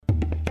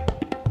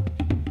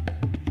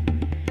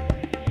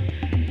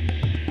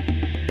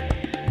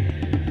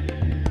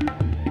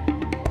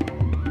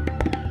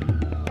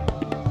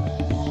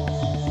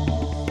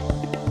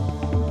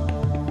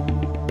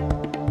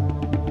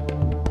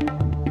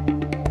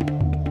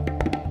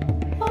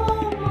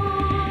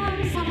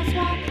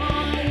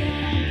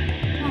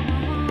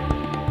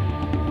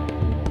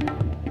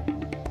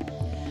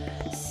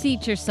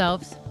Seat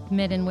yourselves,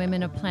 men and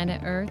women of planet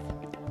Earth.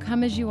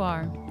 Come as you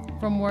are,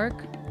 from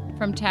work,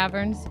 from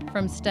taverns,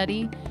 from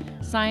study,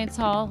 science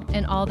hall,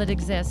 and all that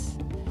exists.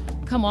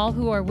 Come all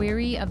who are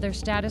weary of their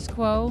status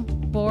quo,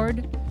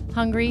 bored,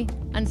 hungry,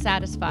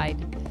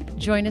 unsatisfied.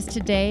 Join us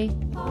today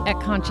at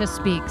Conscious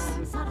Speaks.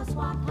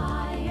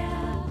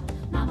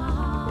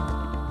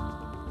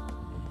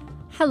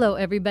 Hello,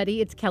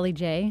 everybody. It's Kellie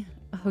J,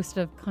 a host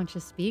of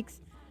Conscious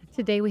Speaks.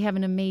 Today, we have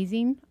an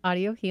amazing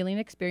audio healing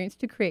experience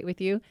to create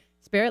with you,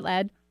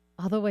 spirit-led,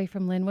 all the way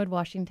from Linwood,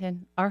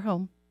 Washington, our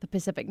home, the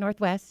Pacific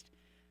Northwest.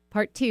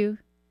 Part 2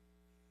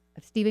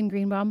 of Steven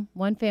Greenebaum,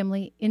 One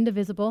Family,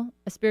 Indivisible,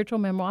 A Spiritual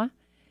Memoir.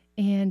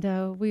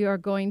 And we are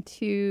going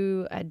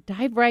to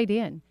dive right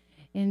in.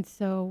 And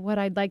so what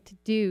I'd like to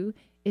do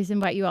is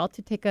invite you all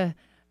to take a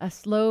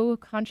slow,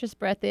 conscious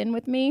breath in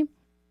with me,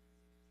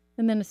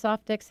 and then a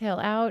soft exhale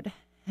out.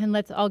 And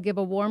let's all give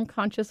a warm,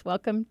 conscious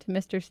welcome to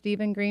Mr.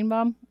 Steven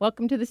Greenebaum.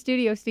 Welcome to the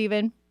studio,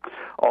 Steven.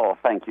 Oh,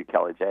 thank you,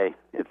 Kellie J.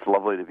 It's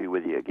lovely to be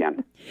with you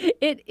again.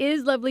 It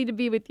is lovely to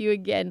be with you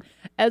again.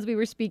 As we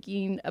were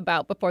speaking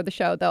about before the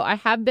show, though, I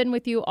have been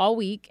with you all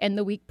week and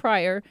the week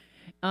prior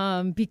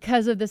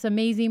because of this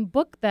amazing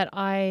book that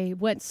I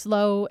went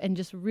slow and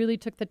just really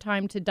took the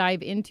time to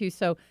dive into.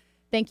 So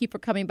thank you for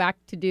coming back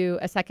to do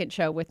a second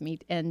show with me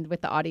and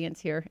with the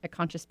audience here at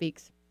Conscious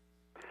Speaks.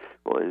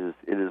 Well,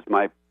 it is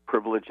my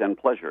privilege and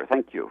pleasure.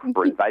 Thank you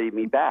for inviting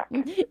me back.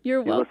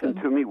 You're welcome. You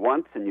listened to me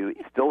once, and you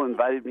still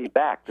invited me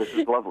back. This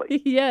is lovely.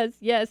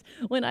 Yes.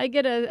 When I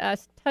get a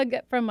tug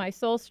from my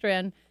soul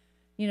strand,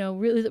 you know,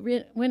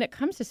 really, when it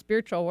comes to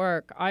spiritual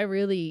work,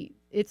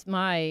 it's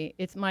my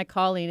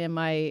calling and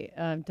my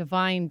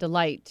divine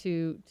delight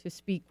to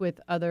speak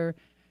with others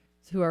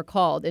who are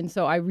called, and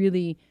so I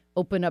really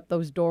open up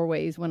those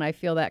doorways when I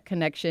feel that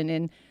connection.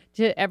 And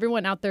to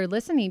everyone out there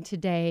listening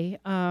today,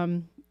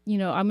 you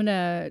know, I'm going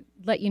to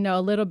let you know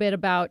a little bit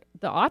about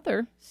the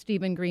author,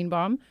 Steven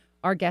Greenebaum,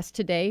 our guest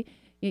today.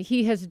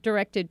 He has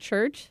directed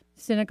church,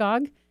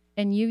 synagogue,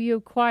 and UU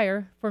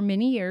choir for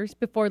many years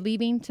before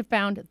leaving to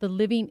found the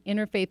Living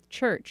Interfaith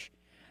Church.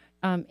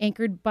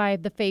 Anchored by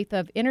the faith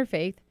of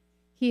Interfaith,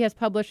 he has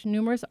published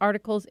numerous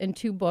articles in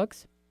 2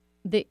 books,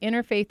 The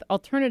Interfaith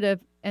Alternative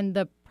and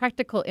The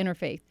Practical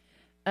Interfaith,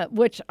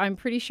 which I'm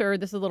pretty sure,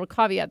 this is a little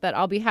caveat, that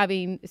I'll be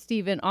having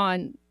Steven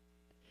on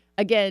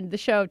again, the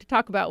show to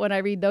talk about when I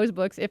read those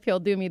books, if he'll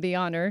do me the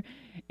honor.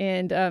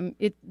 And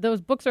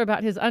those books are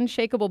about his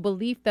unshakable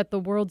belief that the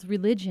world's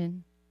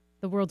religions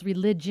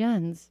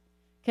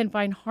can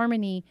find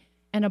harmony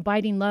and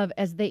abiding love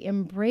as they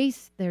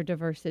embrace their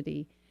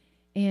diversity.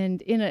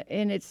 And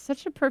it's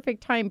such a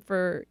perfect time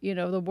for, you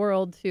know, the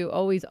world to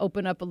always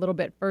open up a little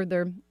bit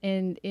further.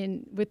 And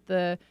with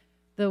the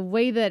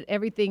way that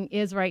everything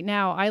is right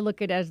now, I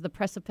look at it as the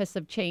precipice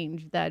of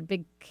change, that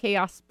big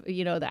chaos,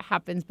 you know, that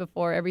happens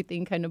before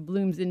everything kind of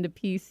blooms into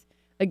peace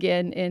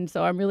again. And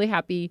so I'm really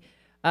happy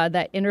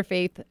that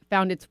Interfaith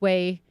found its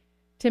way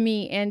to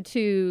me and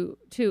to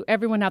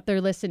everyone out there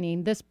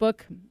listening. This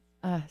book,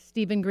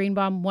 Steven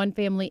Greenebaum, One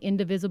Family,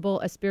 Indivisible,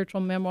 A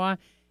Spiritual Memoir,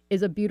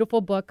 is a beautiful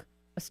book,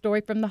 a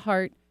story from the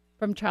heart,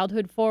 from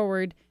childhood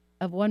forward,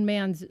 of one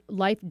man's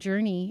life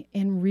journey,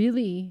 and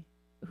really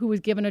who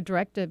was given a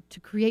directive to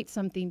create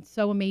something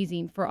so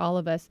amazing for all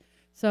of us.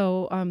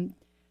 So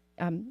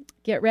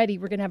get ready.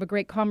 We're going to have a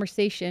great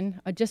conversation.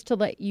 Just to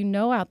let you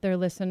know out there,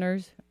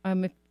 listeners,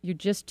 if you're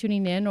just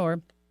tuning in,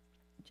 or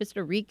just a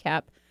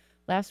recap,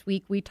 last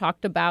week we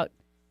talked about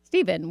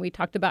Steven. We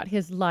talked about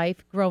his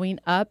life growing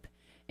up,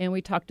 and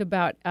we talked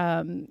about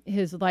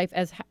his life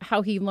as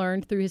how he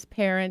learned through his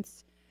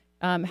parents,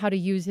 how to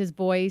use his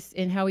voice,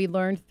 and how he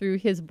learned through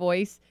his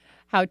voice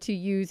how to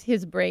use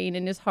his brain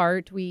and his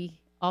heart. We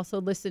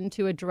also listened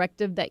to a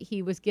directive that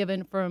he was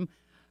given from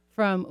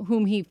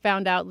whom he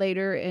found out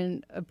later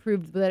and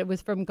approved that it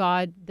was from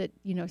God, that,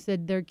 you know,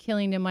 said, "They're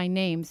killing in my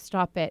name,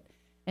 stop it."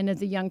 And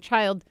as a young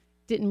child,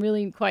 didn't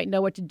really quite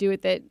know what to do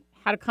with it,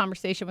 had a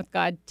conversation with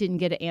God, didn't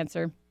get an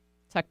answer,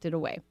 tucked it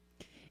away.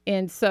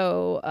 And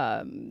so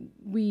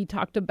we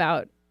talked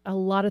about a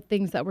lot of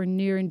things that were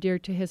near and dear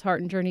to his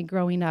heart and journey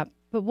growing up.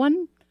 But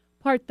one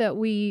part that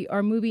we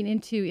are moving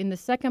into in the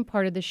second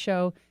part of the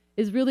show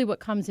is really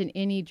what comes in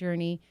any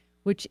journey,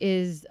 which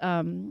is,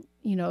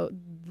 you know,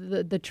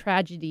 the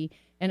tragedy.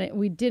 And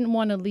we didn't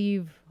want to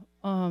leave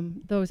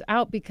those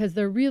out because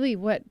they're really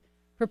what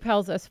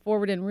propels us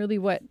forward, and really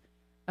what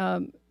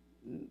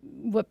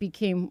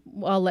became,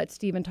 well, I'll let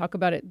Steven talk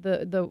about it,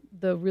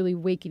 the really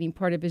awakening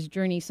part of his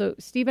journey. So,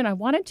 Steven, I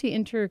wanted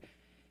to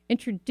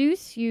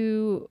introduce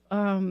you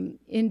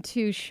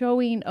into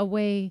showing a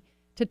way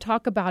to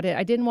talk about it.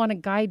 I didn't want to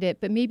guide it,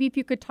 but maybe if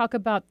you could talk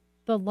about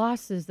the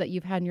losses that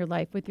you've had in your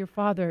life with your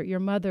father, your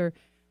mother,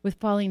 with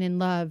falling in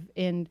love,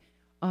 and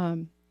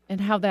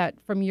how that,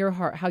 from your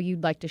heart, how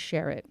you'd like to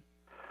share it.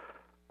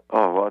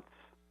 Oh, well, it's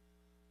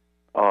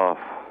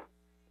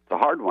a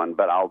hard one,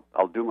 but I'll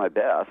do my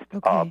best.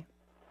 Okay.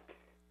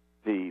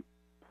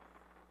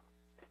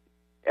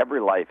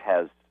 Every life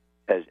has,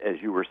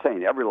 as you were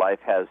saying, every life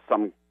has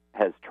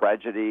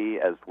tragedy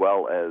as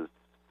well as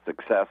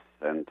success,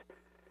 and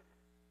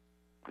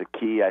the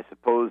key, I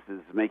suppose,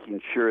 is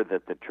making sure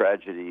that the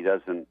tragedy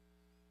doesn't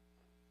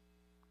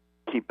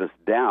keep us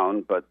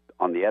down. But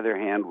on the other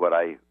hand, what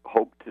I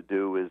hope to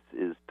do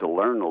is to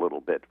learn a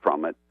little bit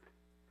from it.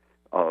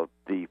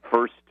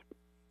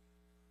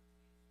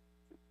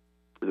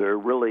 There are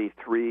really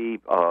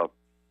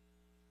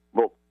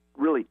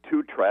really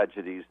two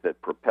tragedies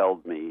that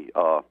propelled me.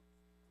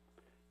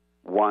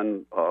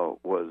 One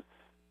was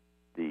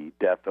the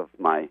death of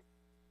my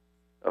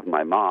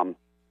mom,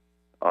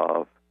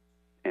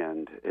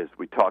 and as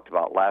we talked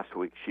about last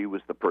week, she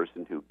was the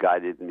person who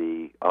guided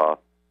me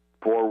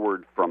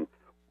forward from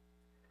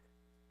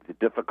the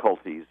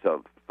difficulties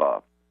of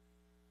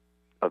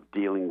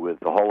dealing with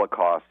the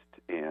Holocaust,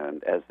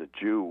 and as a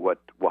Jew,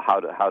 how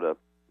to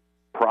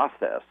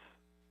process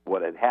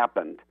what had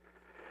happened.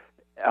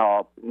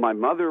 My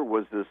mother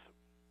was this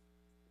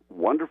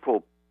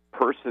wonderful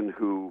person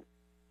who,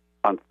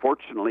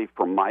 unfortunately,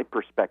 from my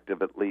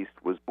perspective at least,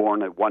 was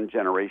born at one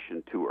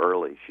generation too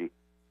early.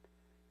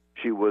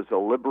 She was a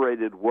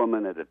liberated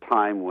woman at a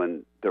time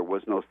when there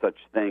was no such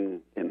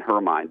thing in her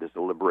mind as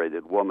a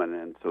liberated woman,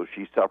 and so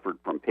she suffered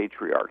from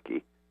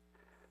patriarchy.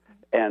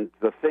 And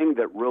the thing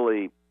that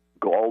really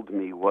galled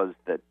me was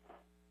that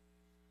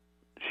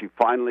she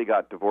finally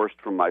got divorced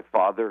from my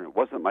father. It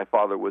wasn't my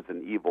father was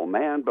an evil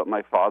man, but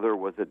my father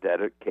was a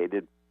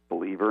dedicated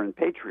believer in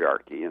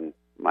patriarchy, and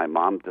my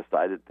mom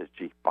decided that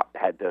she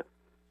had to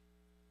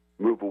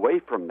move away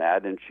from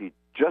that, and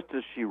just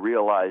as she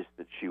realized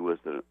that she was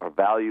a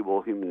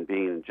valuable human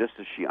being, and just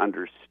as she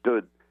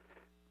understood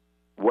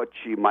what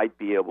she might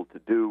be able to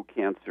do,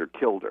 cancer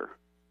killed her.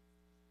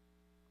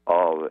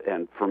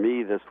 And for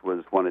me, this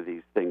was one of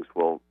these things,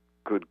 well,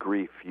 good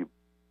grief, you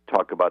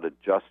talk about a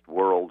just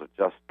world, a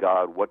just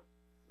God.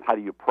 How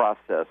do you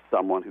process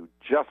someone who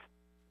just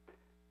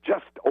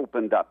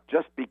opened up,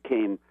 just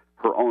became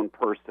her own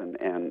person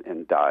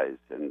and dies?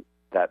 And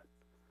that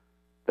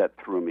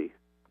threw me.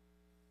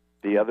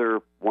 The other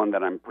one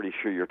that I'm pretty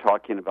sure you're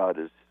talking about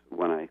is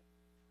when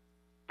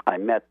I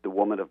met the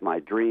woman of my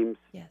dreams.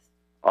 Yes.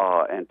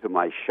 And to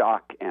my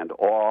shock and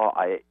awe,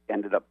 I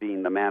ended up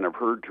being the man of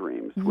her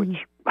dreams, which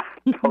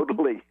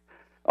totally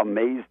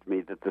amazed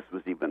me that this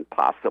was even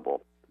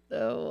possible.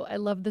 Oh, I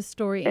love the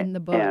story in the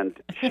book.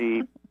 And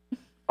she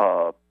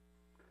was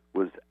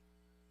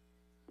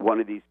one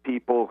of these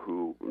people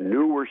who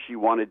knew where she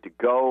wanted to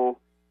go.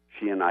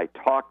 She and I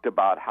talked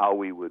about how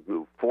we would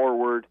move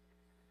forward.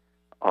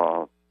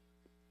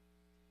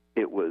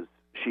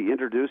 She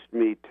introduced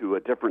me to a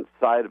different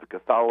side of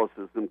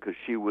Catholicism because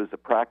she was a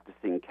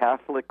practicing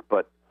Catholic,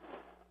 but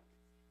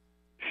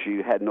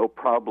she had no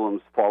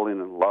problems falling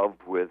in love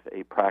with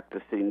a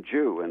practicing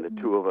Jew, and the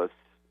two of us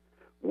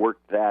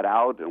worked that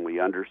out, and we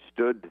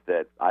understood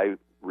that I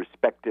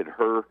respected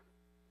her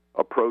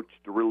approach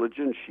to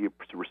religion. She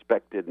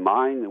respected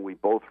mine, and we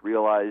both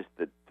realized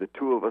that the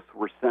two of us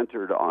were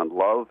centered on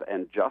love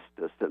and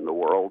justice in the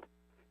world,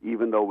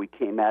 even though we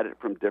came at it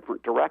from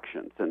different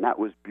directions, and that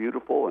was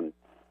beautiful. And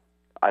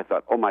I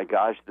thought, oh my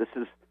gosh, this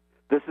is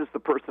the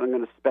person I'm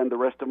going to spend the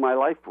rest of my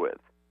life with.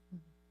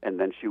 And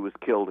then she was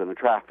killed in a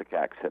traffic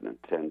accident,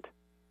 and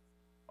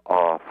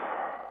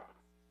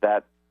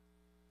that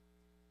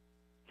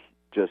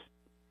just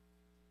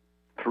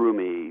threw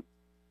me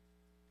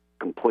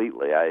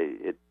completely.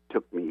 It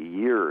took me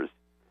years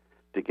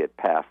to get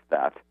past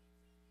that.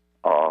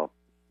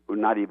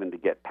 Not even to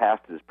get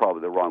past it is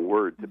probably the wrong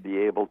word, to be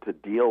able to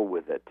deal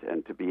with it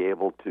and to be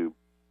able to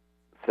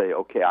say,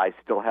 okay, I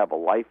still have a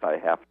life I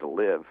have to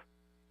live.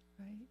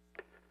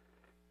 Right.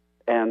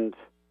 And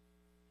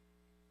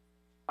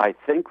I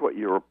think what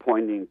you're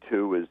pointing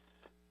to is,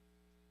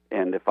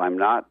 and if I'm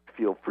not,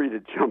 feel free to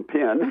jump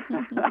in,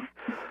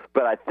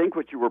 but I think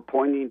what you were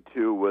pointing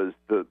to was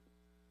the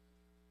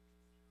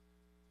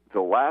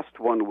last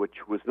one,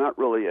 which was not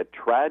really a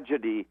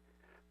tragedy,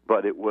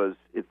 but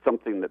it's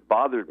something that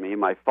bothered me.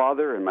 My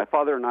father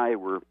and I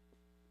were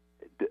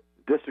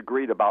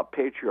disagreed about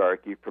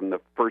patriarchy from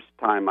the first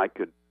time I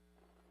could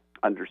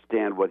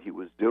understand what he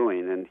was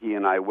doing, and he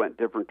and I went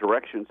different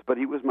directions, but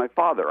he was my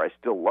father. I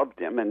still loved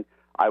him, and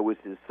I was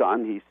his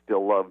son. He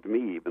still loved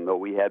me, even though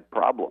we had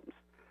problems.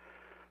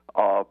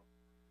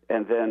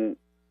 And then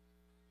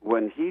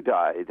when he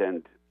died,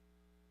 and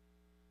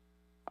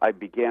I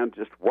began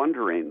just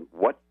wondering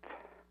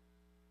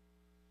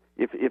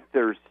if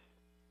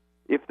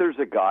there's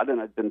a God, and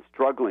I've been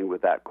struggling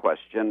with that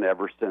question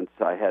ever since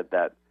I had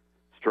that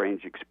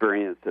strange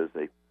experience as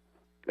a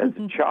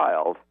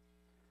child.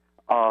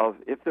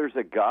 If there's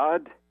a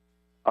God,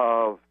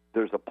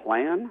 there's a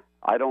plan.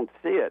 I don't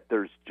see it.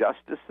 There's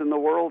justice in the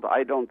world.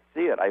 I don't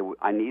see it.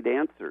 I need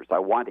answers. I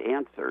want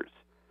answers.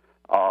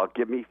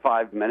 Give me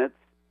 5 minutes.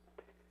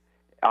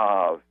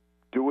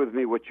 Do with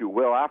me what you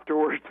will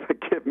afterwards,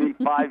 but give me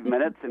 5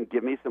 minutes and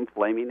give me some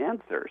flaming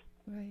answers.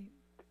 Right.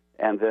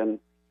 And then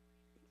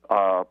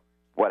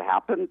what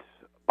happened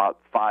about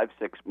 5-6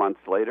 months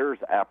later,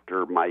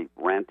 after my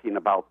ranting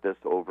about this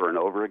over and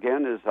over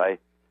again, is I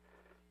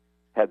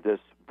had this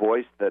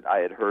voice that I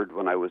had heard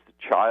when I was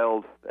a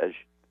child,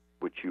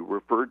 which you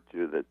referred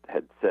to, that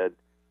had said,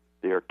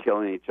 they're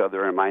killing each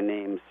other in my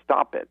name.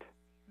 Stop it.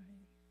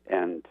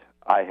 And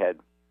I had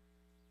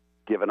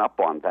given up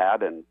on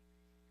that, and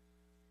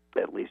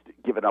at least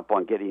given up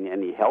on getting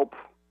any help.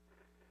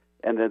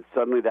 And then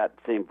suddenly that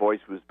same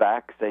voice was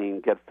back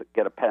saying,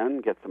 get a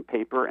pen, get some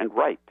paper, and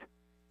write.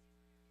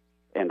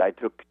 And I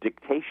took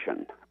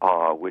dictation,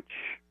 which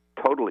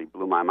totally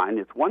blew my mind.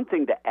 It's one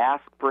thing to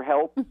ask for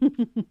help.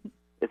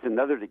 It's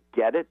another to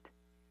get it.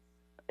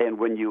 And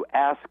when you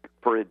ask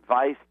for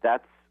advice,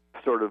 that's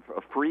sort of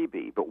a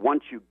freebie. But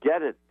once you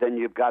get it, then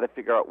you've got to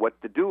figure out what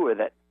to do with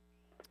it.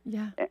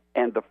 Yeah.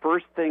 And the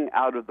first thing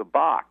out of the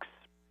box,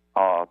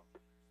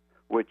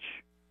 which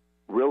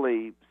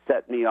really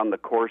set me on the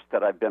course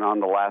that I've been on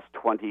the last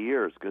 20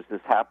 years, because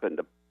this happened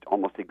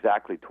almost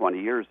exactly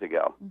 20 years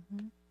ago.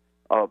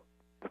 Mm-hmm.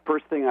 The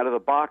first thing out of the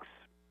box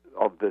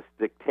of this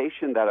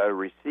dictation that I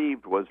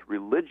received was,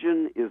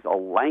 religion is a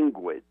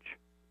language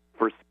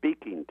for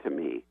speaking to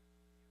me.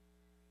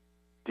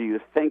 Do you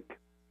think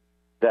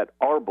that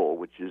arbol,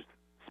 which is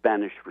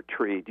Spanish for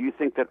tree, do you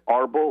think that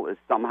arbol is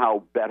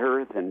somehow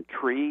better than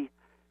tree?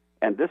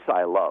 And this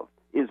I love.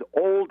 Is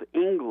Old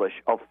English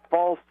a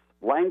false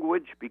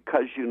language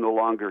because you no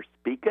longer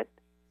speak it?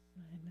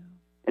 I know.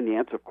 And the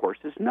answer, of course,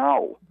 is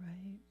no. Right.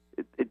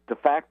 The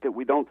fact that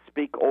we don't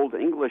speak Old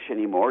English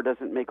anymore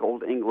doesn't make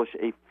Old English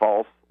a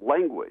false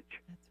language.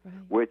 That's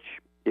right. Which,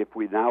 if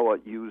we now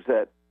use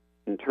that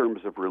in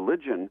terms of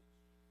religion,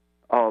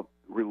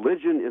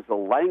 religion is a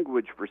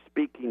language for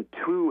speaking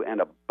to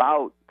and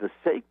about the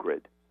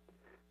sacred,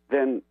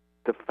 then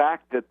the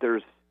fact that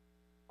there's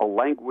a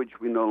language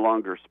we no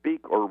longer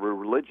speak or a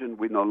religion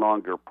we no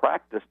longer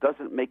practice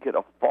doesn't make it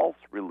a false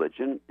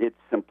religion. It's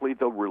simply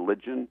the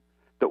religion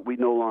that we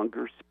no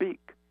longer speak.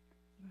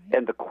 Right.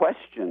 And the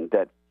question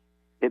that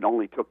it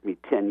only took me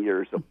 10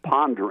 years of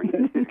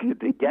pondering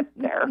to get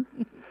there,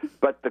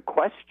 but the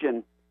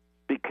question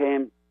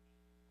became,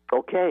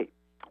 okay,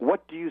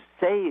 what do you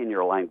say in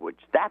your language?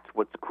 That's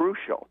what's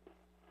crucial.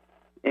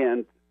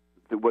 And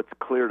what's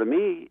clear to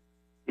me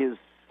is,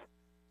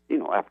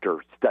 after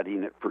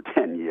studying it for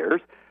 10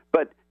 years,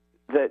 but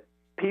that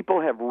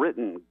people have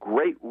written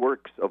great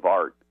works of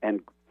art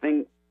and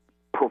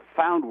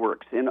profound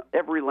works in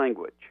every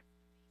language.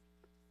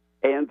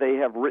 And they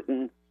have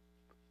written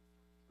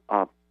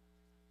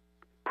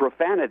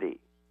profanity,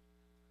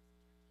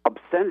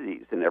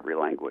 obscenities in every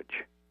language,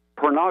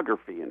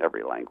 pornography in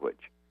every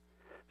language.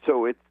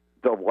 So it's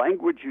the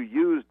language you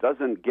use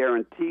doesn't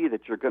guarantee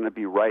that you're going to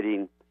be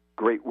writing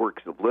great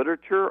works of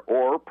literature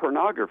or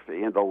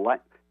pornography. And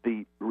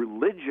the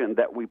religion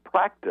that we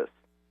practice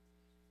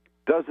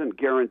doesn't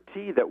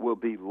guarantee that we'll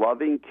be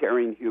loving,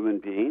 caring human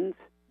beings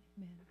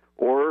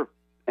or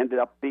ended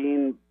up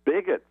being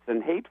bigots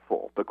and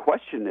hateful. The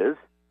question is,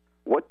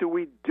 what do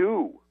we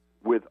do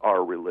with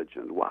our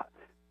religion?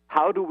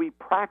 How do we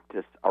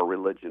practice our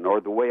religion? Or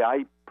the way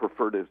I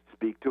prefer to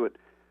speak to it,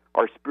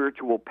 our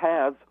spiritual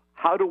paths.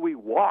 How do we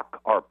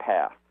walk our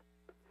path?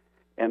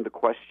 And the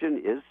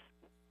question is,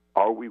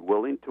 are we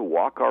willing to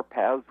walk our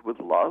paths with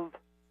love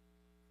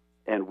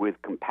and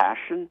with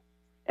compassion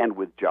and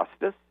with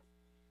justice?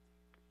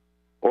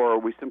 Or are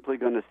we simply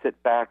going to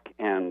sit back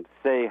and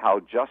say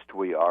how just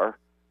we are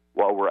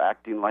while we're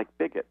acting like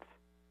bigots?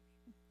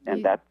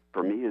 And that,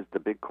 for me, is the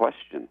big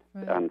question.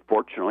 Right.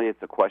 Unfortunately,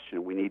 it's a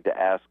question we need to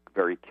ask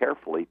very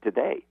carefully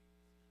today.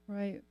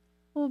 Right.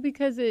 Well,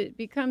 because it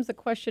becomes a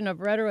question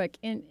of rhetoric.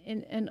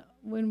 And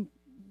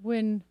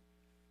when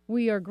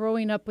we are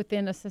growing up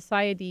within a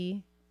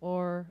society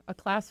or a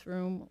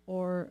classroom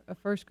or a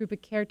first group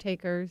of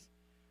caretakers,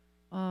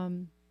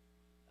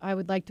 I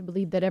would like to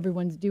believe that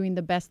everyone's doing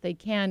the best they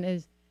can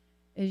as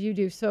you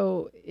do.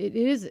 So it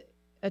is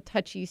a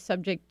touchy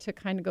subject to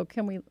kind of go,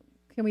 can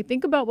we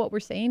think about what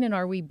we're saying, and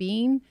are we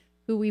being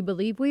who we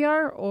believe we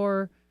are,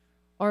 or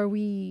are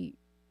we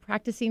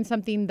practicing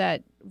something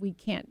that we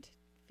can't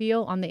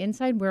feel on the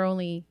inside? We're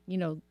only,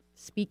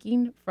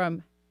 speaking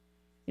from,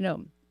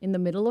 in the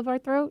middle of our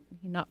throat,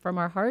 not from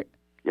our heart.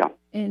 Yeah.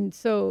 And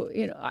so,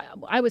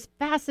 I was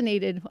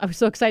fascinated. I was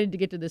so excited to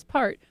get to this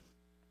part.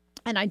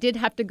 And I did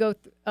have to go.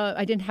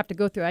 I didn't have to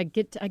go through. I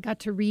got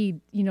to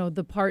read,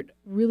 the part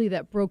really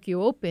that broke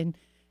you open,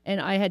 and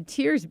I had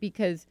tears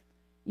because,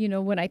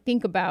 when I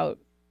think about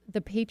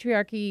the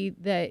patriarchy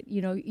that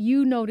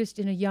you noticed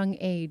in a young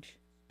age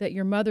that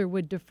your mother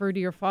would defer to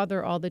your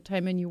father all the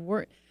time, and you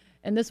weren't.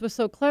 And this was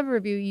so clever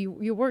of you.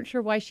 You weren't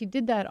sure why she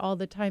did that all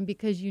the time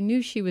because you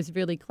knew she was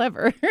really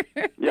clever.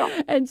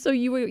 Yeah. And so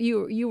you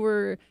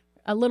were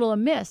a little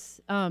amiss.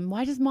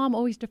 Why does mom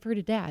always defer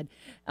to dad?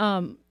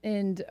 And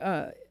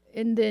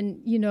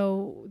then,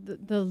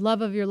 the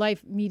love of your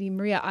life, meeting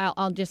Maria,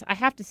 I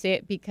have to say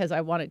it because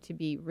I want it to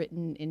be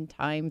written in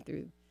time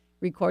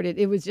recorded.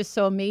 It was just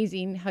so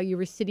amazing how you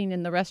were sitting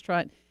in the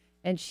restaurant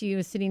and she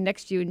was sitting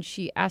next to you and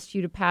she asked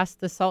you to pass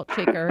the salt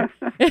shaker.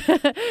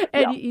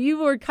 And you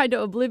were kind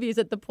of oblivious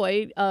at the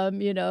point,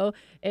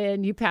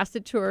 and you passed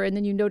it to her, and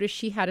then you noticed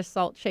she had a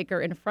salt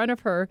shaker in front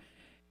of her,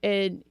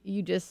 and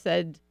you just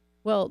said,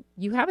 well,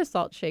 you have a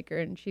salt shaker.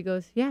 And she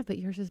goes, yeah, but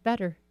yours is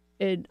better.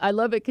 And I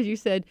love it because you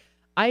said,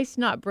 ice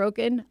not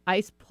broken,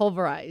 ice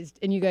pulverized,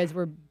 and you guys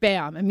were,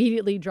 bam,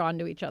 immediately drawn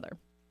to each other.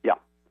 Yeah.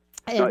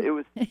 And No, it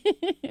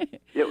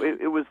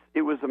was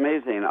it was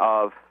amazing.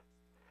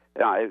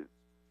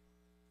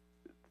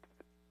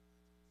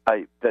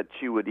 That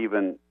she would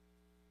even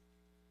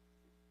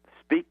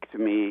speak to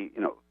me.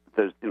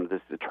 There's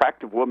this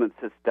attractive woman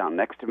sits down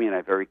next to me, and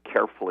I very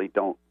carefully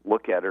don't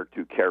look at her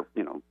too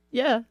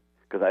yeah.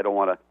 because I don't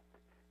want to.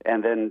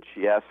 And then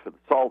she asked for the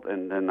salt,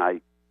 and then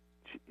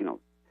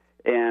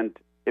and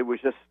it was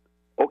just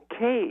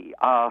okay.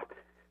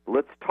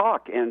 Let's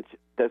talk. And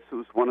this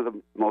was one of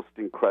the most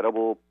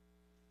incredible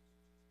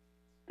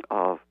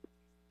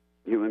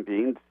human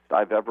beings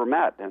I've ever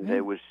met, and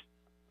it was.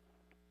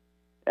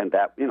 And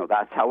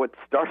that's how it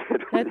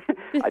started.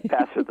 I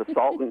passed her the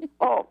salt, and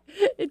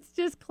it's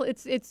just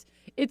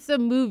it's a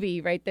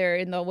movie right there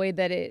in the way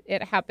that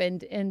it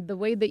happened, and the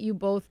way that you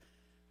both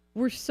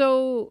were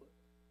so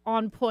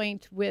on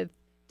point with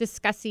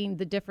discussing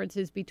the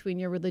differences between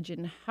your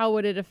religion. How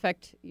would it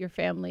affect your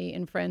family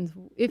and friends?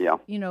 If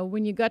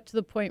when you got to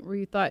the point where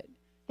you thought,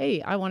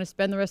 hey, I want to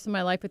spend the rest of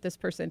my life with this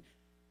person,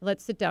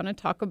 let's sit down and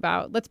talk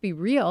about, let's be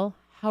real,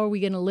 how are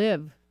we going to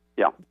live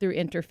through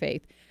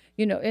interfaith?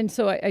 And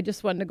so I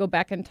just wanted to go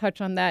back and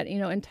touch on that,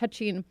 and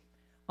touching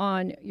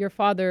on your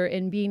father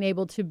and being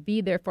able to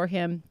be there for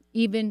him,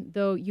 even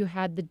though you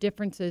had the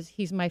differences.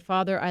 He's my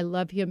father. I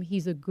love him.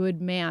 He's a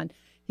good man.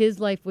 His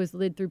life was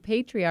lived through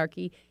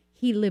patriarchy.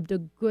 He lived a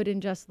good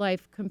and just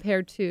life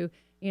compared to,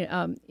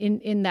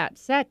 in that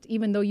sect,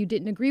 even though you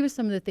didn't agree with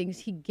some of the things,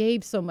 he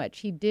gave so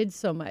much, he did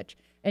so much.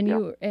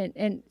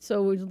 And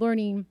so it was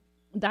learning,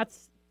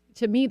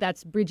 to me,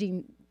 that's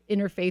bridging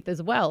interfaith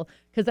as well,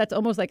 because that's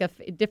almost like a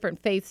different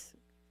faiths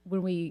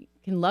when we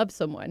can love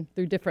someone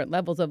through different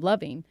levels of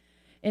loving.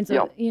 And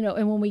so,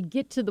 and when we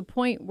get to the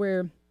point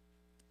where,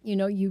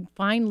 you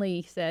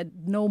finally said,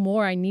 no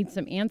more, I need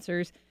some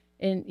answers,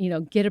 and,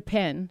 get a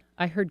pen.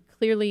 I heard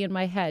clearly in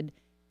my head,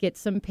 get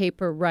some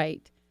paper,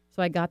 write.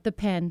 So I got the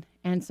pen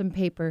and some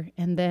paper,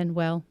 and then,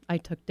 I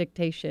took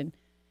dictation.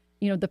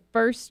 The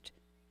first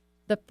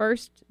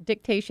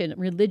dictation,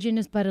 religion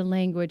is but a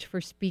language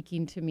for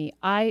speaking to me.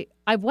 I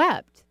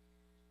wept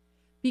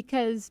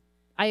because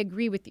I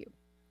agree with you.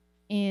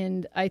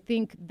 And I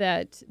think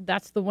that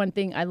that's the one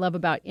thing I love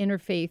about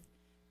interfaith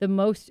the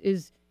most,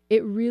 is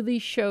it really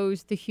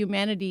shows the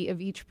humanity of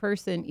each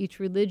person, each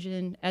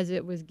religion as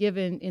it was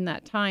given in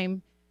that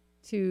time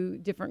to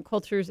different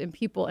cultures and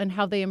people, and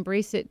how they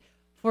embrace it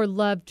for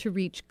love to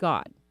reach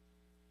God.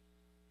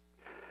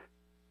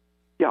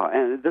 Yeah,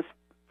 and this,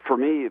 for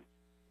me,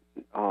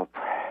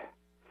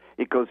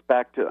 it goes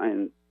back to,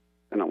 and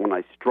when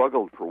I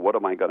struggled for what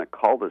am I going to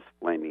call this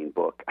flaming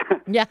book,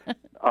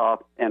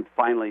 and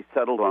finally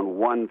settled on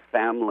one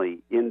family,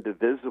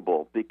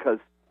 indivisible, because,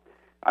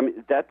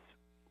 that's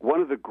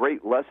one of the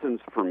great lessons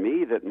for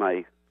me that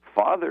my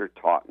father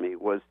taught me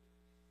was,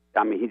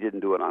 he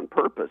didn't do it on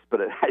purpose,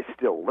 but I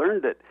still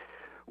learned it,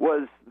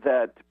 was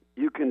that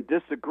you can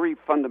disagree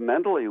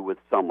fundamentally with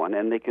someone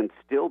and they can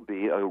still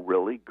be a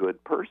really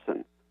good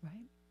person.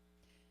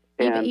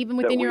 And even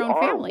within your own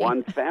family.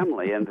 One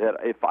family, and that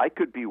if I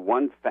could be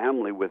one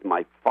family with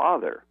my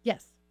father,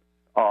 yes,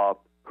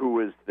 who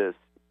is this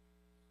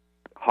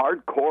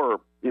hardcore,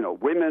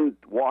 women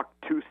walk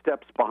 2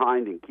 steps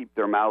behind and keep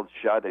their mouths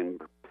shut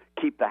and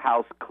keep the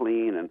house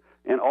clean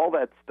and all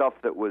that stuff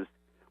that was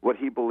what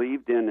he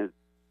believed in,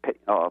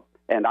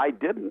 and I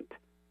didn't.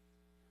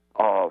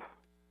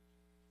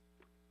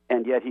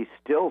 And yet he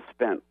still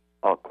spent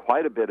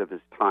quite a bit of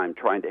his time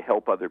trying to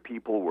help other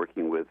people,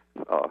 working with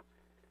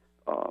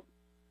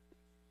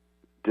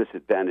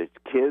disadvantaged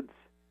kids.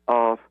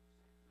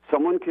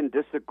 Someone can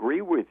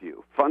disagree with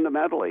you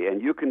fundamentally,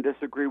 and you can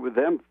disagree with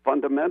them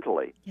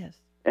fundamentally. Yes.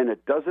 And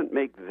it doesn't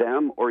make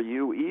them or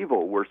you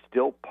evil. We're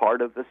still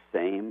part of the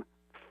same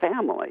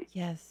family.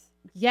 Yes.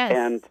 Yes.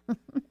 And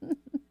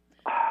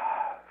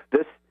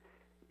this,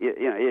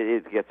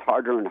 it gets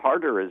harder and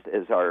harder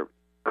as our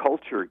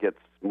culture gets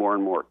more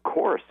and more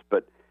coarse.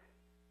 But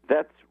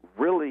that's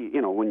really,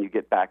 when you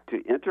get back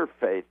to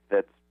interfaith,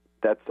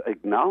 that's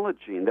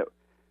acknowledging that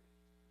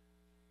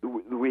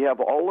we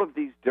have all of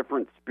these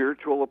different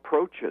spiritual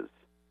approaches,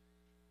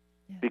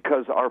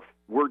 because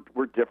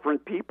we're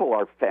different people.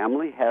 Our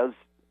family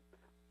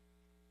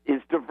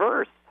is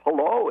diverse.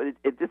 Hello,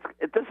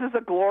 this is a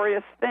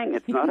glorious thing.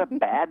 It's not a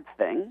bad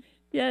thing.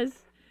 Yes.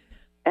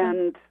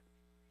 And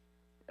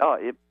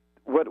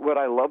what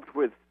I loved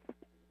with,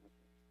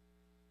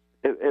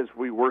 as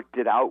we worked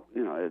it out,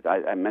 as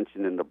I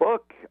mentioned in the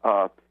book,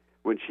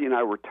 when she and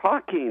I were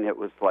talking, it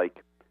was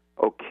like,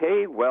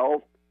 okay,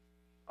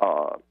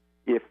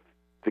 if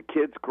the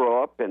kids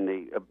grow up and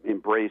they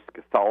embrace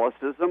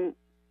Catholicism,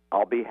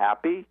 I'll be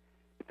happy.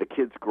 If the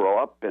kids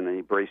grow up and they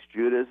embrace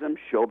Judaism,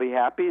 she'll be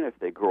happy. And if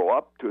they grow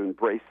up to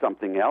embrace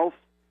something else,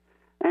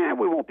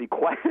 we won't be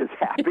quite as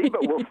happy,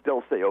 but we'll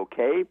still say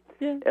okay,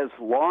 as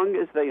long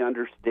as they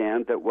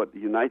understand that what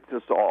unites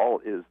us all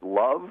is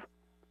love,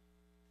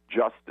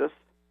 justice,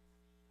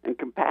 and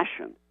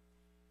compassion.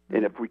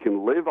 And if we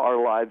can live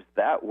our lives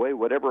that way,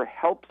 whatever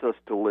helps us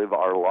to live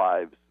our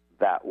lives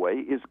that way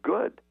is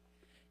good.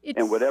 It's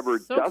And whatever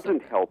so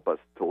doesn't help us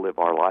to live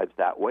our lives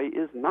that way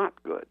is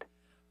not good.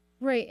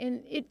 Right,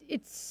 and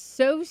it's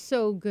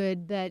so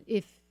good that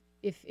if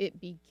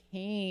it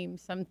became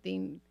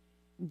something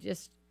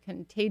just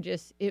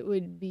contagious, it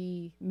would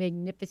be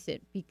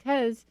magnificent,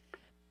 because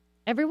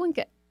everyone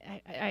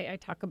I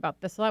talk about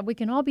this a lot. We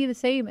can all be the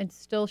same and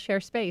still share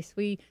space.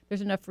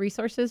 There's enough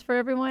resources for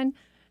everyone.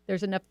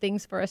 There's enough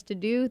things for us to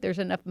do. There's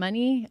enough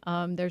money.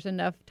 There's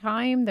enough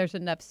time. There's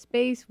enough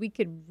space. We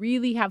could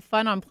really have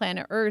fun on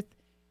planet Earth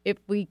if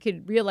we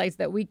could realize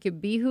that we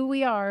could be who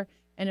we are.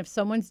 And if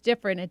someone's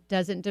different, it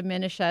doesn't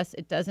diminish us.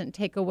 It doesn't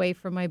take away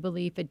from my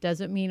belief. It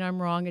doesn't mean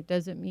I'm wrong. It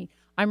doesn't mean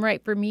I'm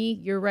right for me.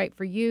 You're right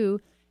for you.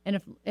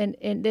 And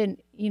then,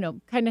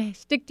 kind of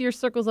stick to your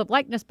circles of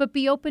likeness, but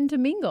be open to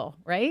mingle,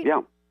 right?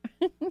 Yeah.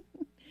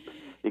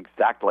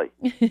 Exactly.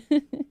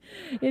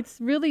 It's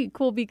really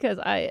cool because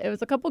it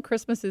was a couple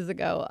Christmases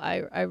ago.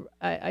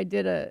 I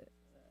did a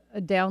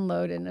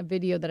download and a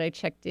video that I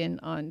checked in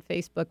on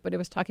Facebook, but it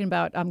was talking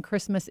about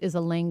Christmas is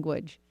a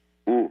language.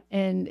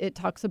 And it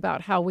talks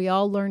about how we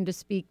all learn to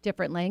speak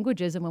different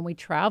languages. And when we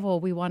travel,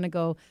 we want to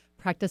go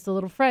practice a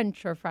little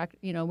French or,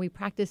 we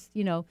practice,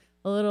 a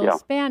little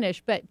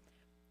Spanish. But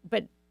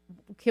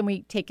can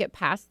we take it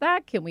past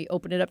that? Can we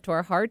open it up to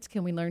our hearts?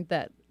 Can we learn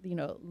that,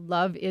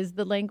 love is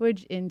the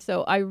language? And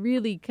so I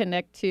really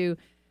connect to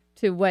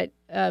what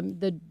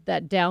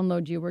that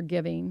download you were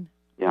giving,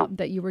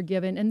 that you were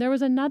given. And there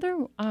was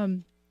another,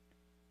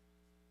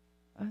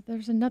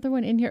 there's another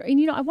one in here.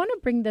 And, I want to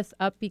bring this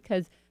up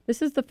because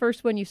this is the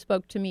first one you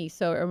spoke to me.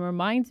 So it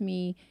reminds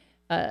me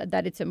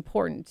that it's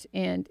important.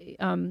 And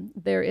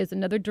there is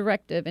another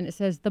directive, and it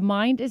says, the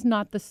mind is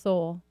not the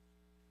soul,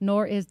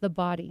 nor is the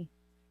body.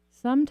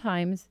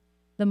 Sometimes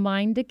the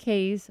mind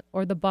decays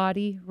or the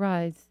body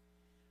writhes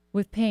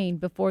with pain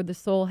before the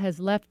soul has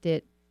left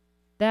it.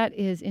 That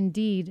is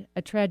indeed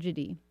a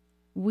tragedy.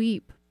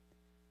 Weep,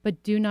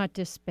 but do not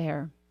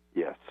despair.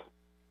 Yes.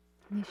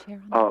 Can you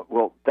share on that?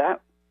 Well,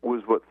 that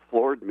was what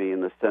floored me,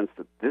 in the sense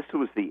that this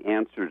was the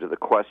answer to the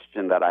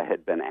question that I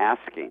had been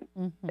asking,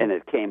 and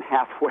it came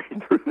halfway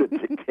through the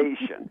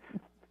dictation.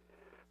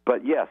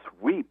 But yes,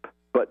 weep,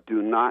 but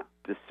do not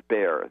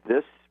despair.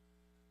 This,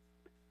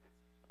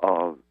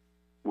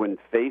 when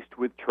faced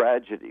with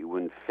tragedy,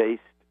 when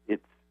faced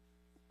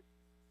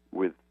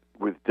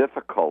with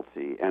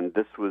difficulty, and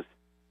this was,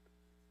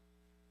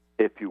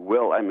 if you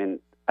will, I mean,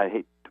 I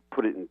hate to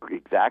put it in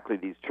exactly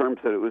these terms,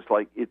 that it was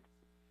like,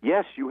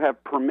 yes, you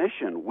have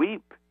permission,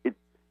 weep.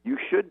 You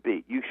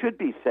should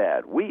be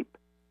sad, weep,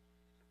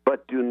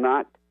 but do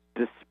not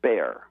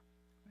despair.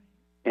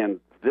 And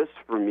this,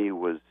 for me,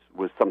 was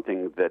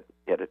something that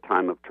at a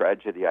time of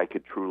tragedy I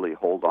could truly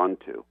hold on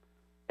to,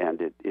 and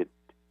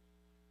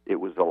it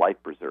was a life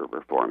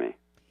preserver for me.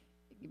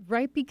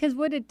 Right, because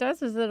what it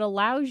does is it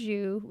allows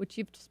you, which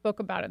you've spoke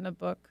about in the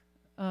book,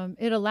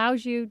 it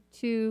allows you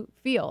to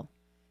feel.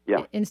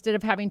 Yeah. Instead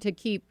of having to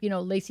keep,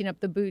 lacing up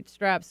the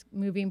bootstraps,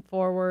 moving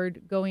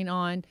forward, going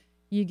on,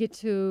 you get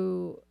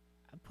to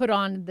put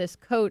on this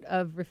coat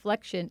of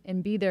reflection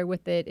and be there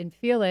with it and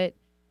feel it,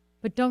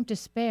 but don't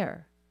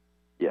despair.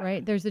 Yes.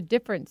 Right? There's a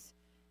difference.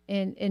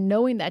 And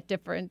knowing that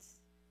difference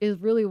is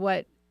really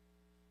what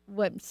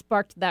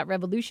sparked that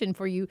revolution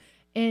for you.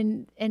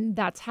 And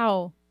that's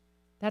how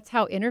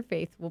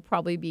Interfaith will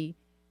probably be,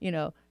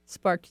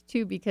 sparked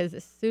too, because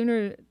the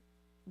sooner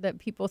that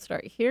people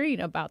start hearing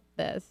about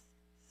this,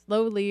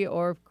 slowly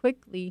or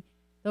quickly,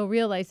 they'll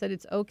realize that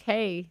it's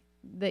okay,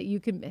 that you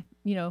can,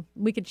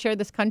 we could share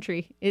this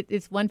country.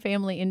 It's one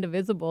family,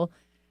 indivisible.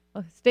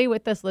 Well, stay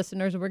with us,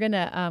 listeners. We're going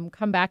to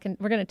come back, and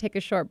we're going to take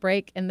a short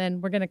break, and then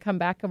we're going to come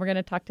back and we're going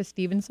to talk to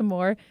Steven some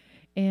more.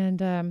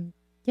 And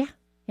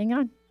hang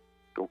on.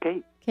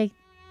 Okay. Okay.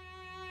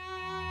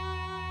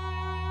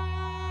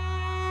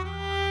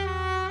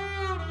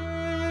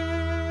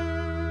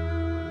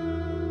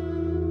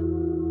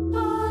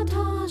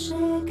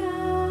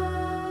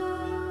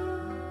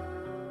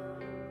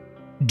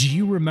 Do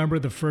you remember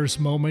the first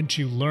moment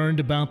you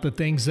learned about the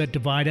things that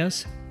divide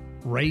us?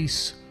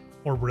 Race,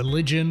 or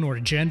religion, or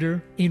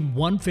gender? In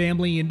One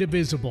Family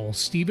Indivisible,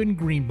 Steven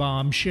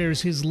Greenebaum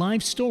shares his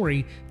life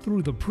story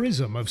through the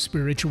prism of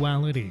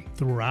spirituality.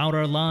 Throughout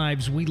our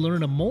lives, we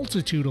learn a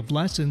multitude of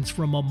lessons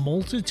from a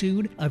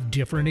multitude of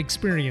different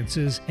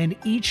experiences, and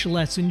each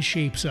lesson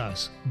shapes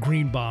us.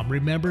 Greenebaum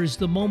remembers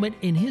the moment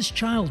in his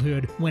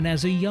childhood when,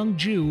 as a young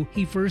Jew,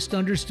 he first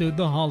understood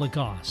the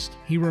Holocaust.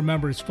 He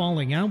remembers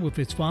falling out with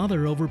his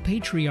father over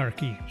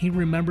patriarchy. He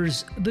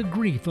remembers the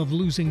grief of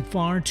losing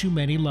far too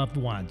many loved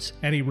ones.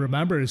 And he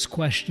remembers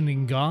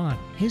questioning God.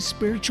 His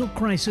spiritual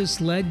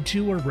crisis led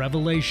to a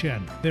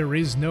revelation. There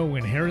is no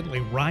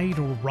inherently right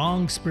or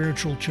wrong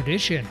spiritual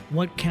tradition.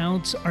 What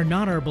counts are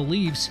not our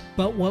beliefs,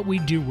 but what we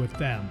do with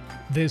them.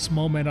 This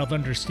moment of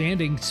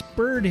understanding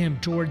spurred him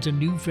towards a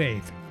new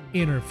faith,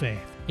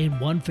 Interfaith. In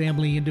One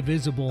Family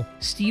Indivisible,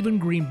 Steven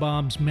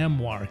Greenebaum's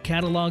memoir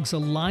catalogs a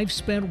life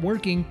spent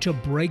working to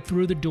break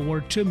through the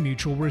door to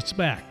mutual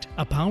respect.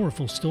 A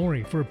powerful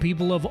story for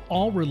people of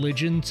all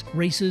religions,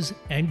 races,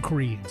 and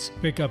creeds.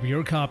 Pick up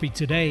your copy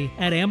today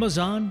at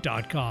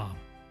Amazon.com.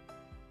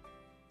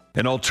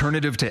 An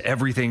alternative to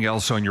everything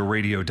else on your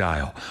radio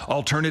dial.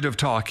 Alternative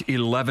Talk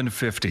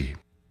 1150.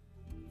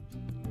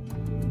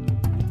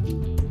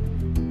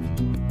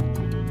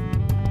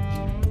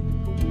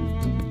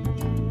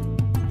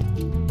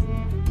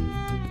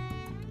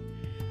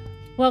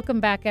 Welcome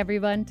back,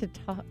 everyone,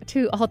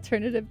 to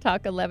Alternative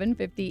Talk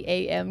 1150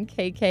 AM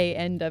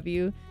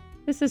KKNW.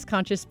 This is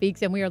Conscious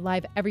Speaks, and we are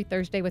live every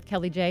Thursday with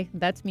Kellie J.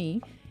 That's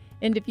me.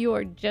 And if you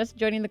are just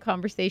joining the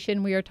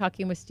conversation, we are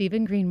talking with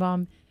Steven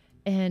Greenebaum,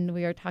 and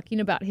we are talking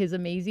about his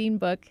amazing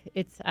book.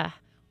 It's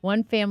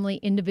One Family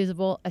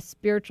Indivisible, a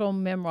spiritual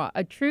memoir,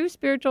 a true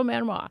spiritual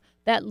memoir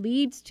that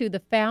leads to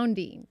the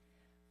founding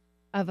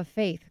of a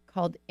faith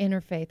called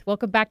Interfaith.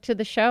 Welcome back to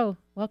the show.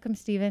 Welcome,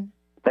 Steven.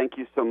 Thank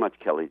you so much,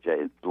 Kellie J.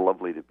 It's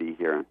lovely to be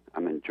here.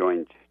 I'm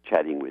enjoying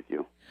chatting with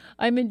you.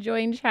 I'm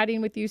enjoying chatting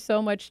with you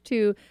so much,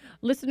 too.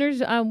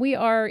 Listeners, we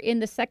are in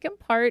the second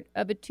part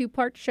of a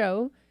two-part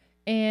show,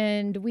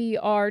 and we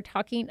are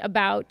talking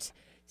about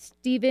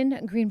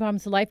Steven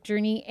Greenebaum's life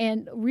journey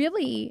and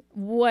really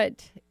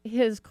what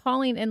his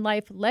calling in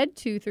life led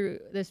to through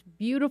this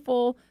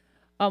beautiful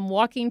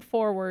walking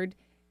forward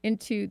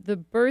into the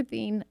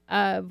birthing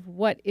of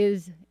what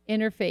is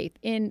Interfaith.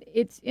 And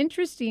it's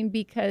interesting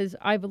because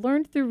I've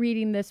learned through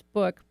reading this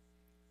book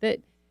that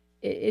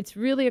it's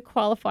really a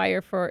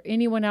qualifier for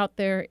anyone out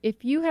there.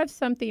 If you have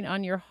something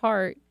on your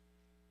heart,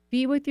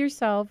 be with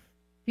yourself,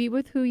 be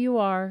with who you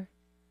are,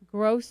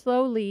 grow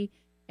slowly,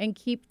 and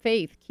keep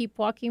faith, keep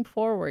walking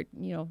forward.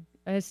 You know,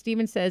 as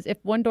Steven says,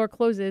 if one door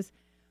closes,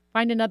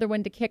 find another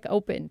one to kick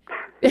open.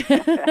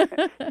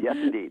 Yes,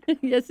 indeed.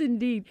 Yes,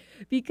 indeed.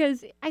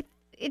 Because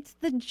it's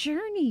the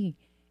journey.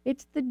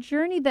 It's the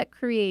journey that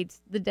creates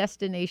the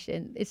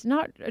destination. It's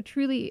not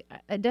truly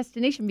a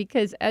destination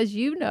because, as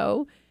you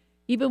know,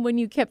 even when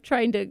you kept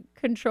trying to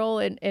control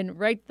and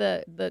write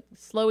the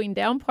slowing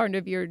down part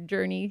of your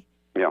journey,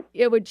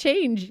 it would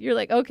change. You're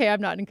like, okay,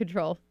 I'm not in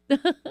control.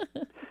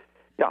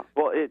 Yeah.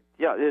 Well,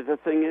 the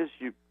thing is,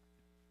 you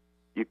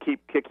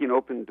keep kicking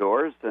open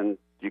doors, and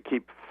you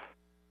keep,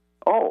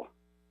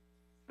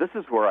 this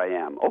is where I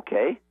am.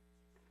 Okay.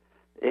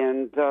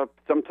 And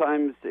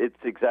sometimes it's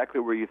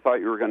exactly where you thought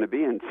you were going to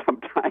be, and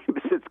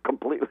sometimes it's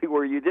completely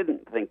where you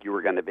didn't think you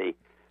were going to be.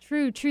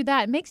 True.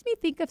 That. It makes me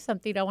think of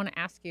something I want to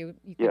ask you.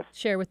 You can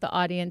share with the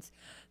audience.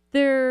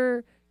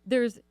 There's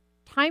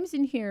times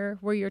in here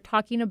where you're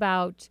talking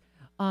about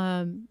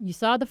you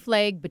saw the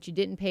flag, but you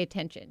didn't pay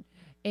attention.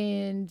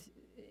 And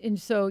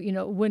so, you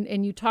know,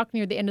 and you talk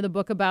near the end of the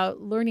book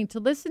about learning to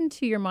listen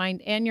to your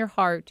mind and your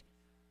heart,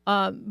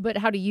 but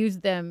how to use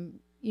them,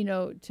 you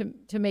know,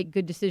 to make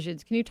good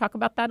decisions. Can you talk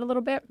about that a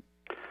little bit?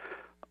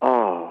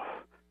 Oh,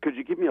 could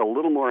you give me a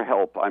little more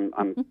help? I'm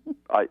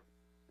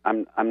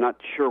not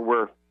sure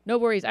where. No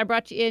worries. I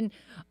brought you in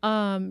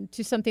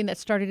to something that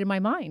started in my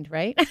mind,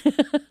 right?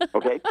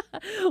 Okay.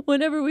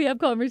 Whenever we have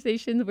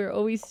conversations, we're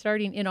always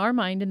starting in our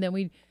mind, and then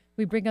we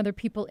bring other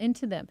people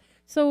into them.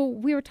 So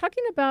we were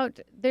talking about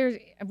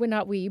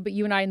not we, but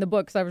you and I in the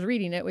book, because I was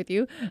reading it with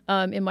you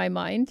in my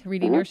mind,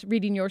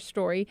 reading your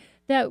story,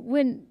 that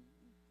when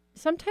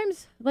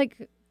sometimes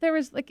there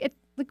was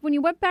when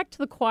you went back to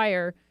the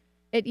choir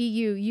at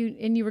EU,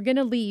 you were going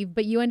to leave,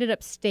 but you ended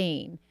up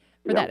staying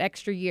for that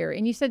extra year.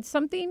 And you said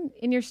something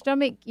in your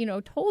stomach, you know,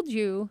 told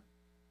you,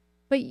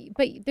 but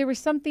there was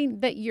something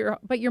that your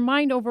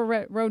mind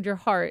overrode your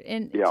heart.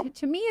 And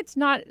to me, it's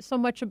not so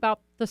much about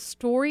the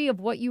story of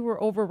what you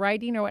were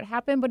overriding or what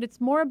happened, but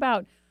it's more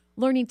about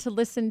learning to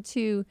listen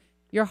to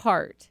your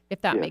heart,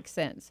 if that makes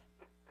sense.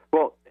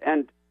 Well,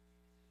 and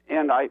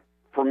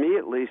for me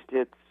at least,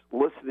 it's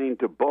listening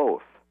to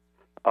both.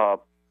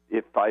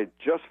 If I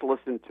just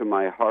listen to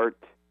my heart,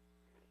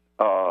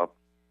 I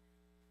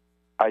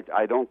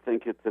don't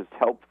think it's as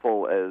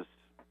helpful as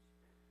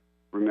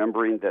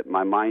remembering that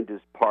my mind is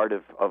part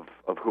of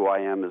who I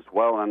am as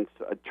well. I'm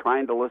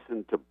trying to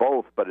listen to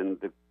both, but in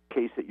the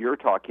case that you're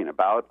talking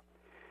about,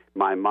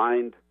 my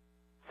mind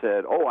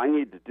said, I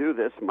need to do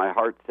this. My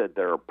heart said,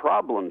 there are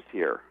problems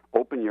here.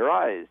 Open your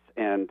eyes.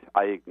 And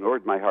I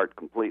ignored my heart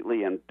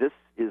completely, and this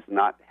is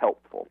not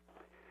helpful.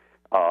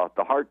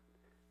 The heart,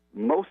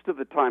 most of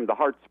the time, the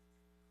heart's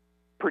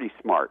pretty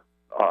smart.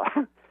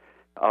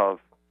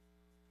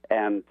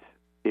 And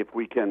if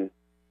we can,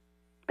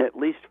 at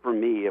least for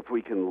me, if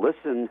we can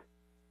listen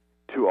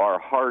to our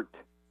heart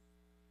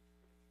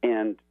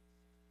and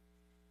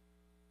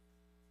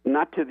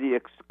not to the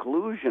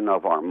exclusion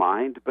of our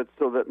mind, but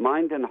so that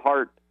mind and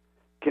heart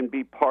can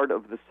be part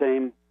of the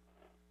same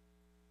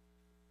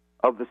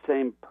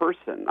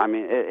person. I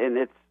mean, and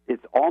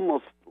it's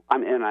almost,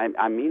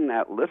 I mean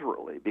that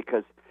literally,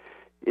 because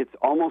it's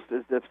almost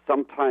as if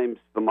sometimes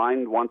the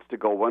mind wants to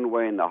go one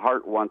way and the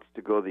heart wants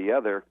to go the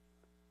other.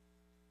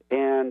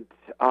 And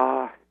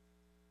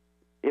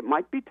it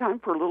might be time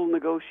for a little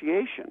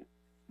negotiation.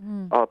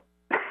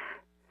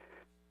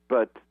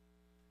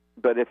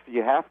 but if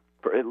you have,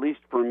 at least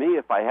for me,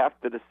 if I have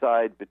to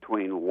decide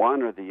between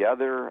one or the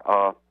other,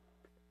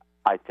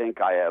 I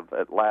think I have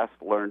at last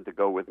learned to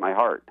go with my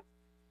heart.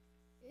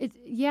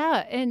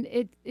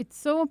 It's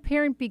so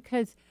apparent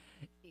because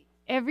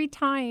every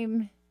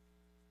time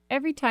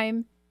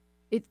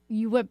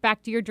you went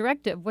back to your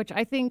directive, which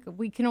I think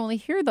we can only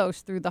hear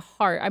those through the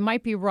heart. I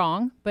might be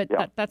wrong, but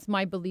that's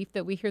my belief,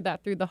 that we hear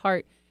that through the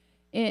heart.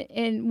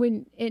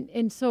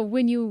 And so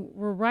when you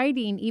were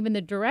writing even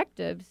the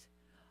directives,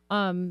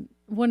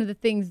 one of the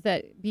things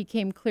that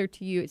became clear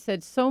to you, it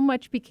said, so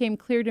much became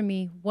clear to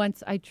me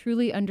once I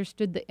truly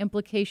understood the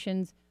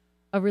implications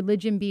of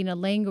religion being a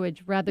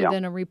language rather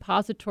than a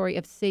repository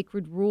of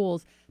sacred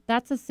rules.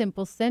 That's a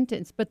simple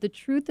sentence, but the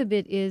truth of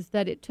it is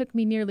that it took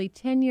me nearly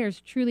 10 years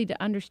truly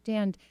to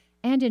understand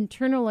and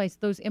internalize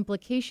those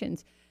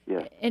implications.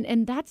 Yeah.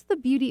 And that's the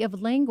beauty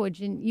of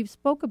language, and you've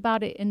spoke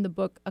about it in the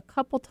book a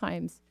couple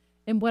times.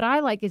 And what I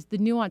like is the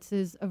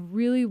nuances of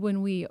really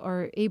when we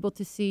are able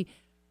to see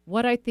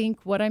what I think,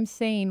 what I'm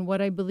saying,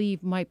 what I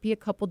believe might be a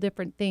couple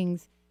different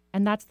things,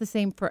 and that's the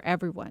same for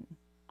everyone.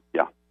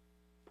 Yeah.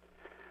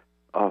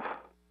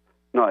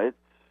 No,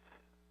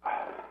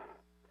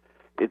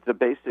 it's a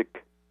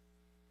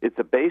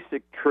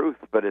basic truth,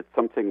 but it's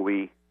something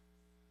we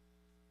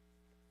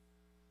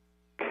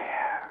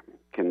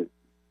can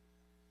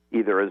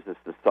either as a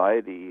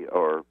society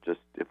or just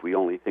if we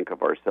only think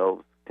of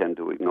ourselves tend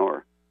to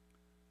ignore.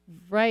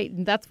 Right.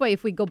 And that's why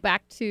if we go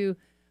back to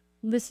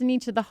listening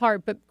to the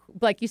heart, but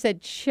like you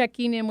said,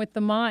 checking in with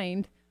the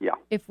mind,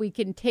 if we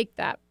can take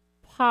that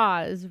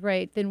pause,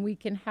 right, then we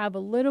can have a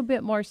little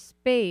bit more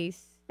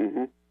space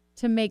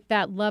to make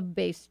that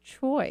love-based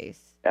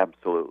choice.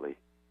 Absolutely.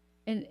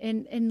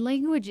 And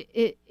language,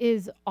 it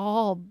is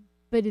all,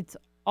 but it's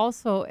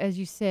also, as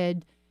you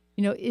said,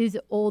 is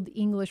Old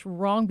English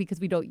wrong because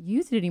we don't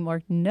use it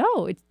anymore?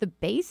 No, it's the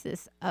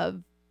basis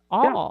of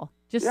all.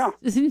 I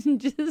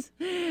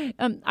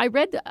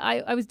read,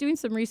 I was doing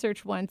some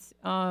research once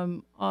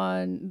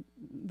on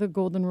the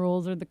Golden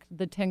Rules or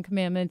the Ten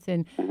Commandments,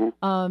 and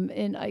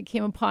I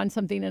came upon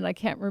something, and I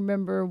can't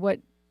remember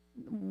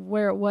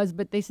where it was,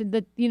 but they said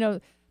that,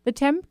 the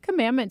Ten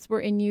Commandments were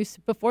in use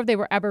before they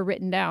were ever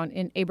written down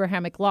in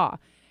Abrahamic law.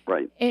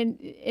 Right. And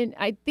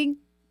I think,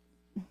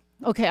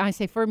 I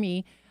say for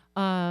me,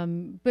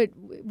 but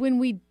when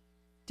we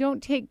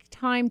don't take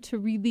time to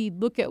really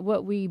look at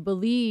what we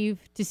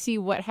believe to see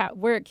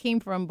where it came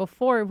from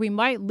before, we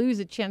might lose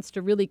a chance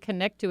to really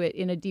connect to it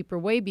in a deeper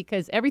way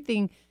because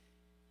everything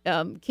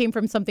came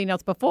from something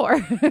else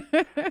before.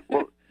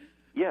 Well,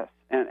 yes,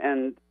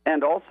 and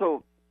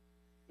also,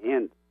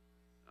 and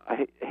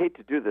I hate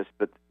to do this,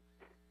 but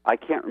I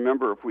can't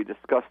remember if we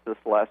discussed this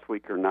last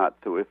week or not,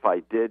 so if I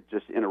did,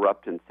 just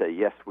interrupt and say,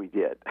 yes, we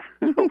did.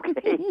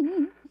 Okay?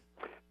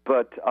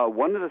 But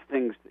one of the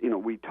things,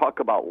 we talk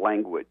about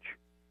language.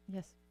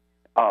 Yes.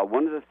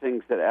 One of the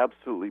things that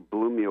absolutely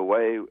blew me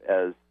away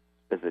as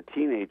a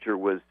teenager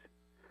was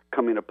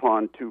coming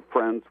upon two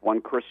friends,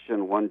 one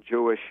Christian, one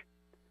Jewish,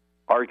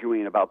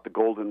 arguing about the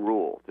Golden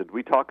Rule. Did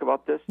we talk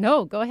about this?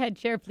 No, go ahead,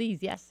 share,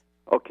 please, yes.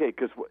 Okay,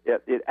 because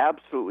it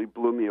absolutely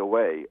blew me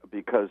away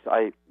because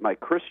my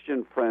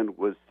Christian friend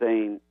was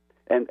saying,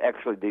 and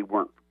actually they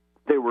were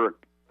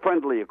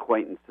friendly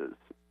acquaintances,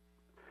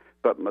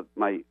 but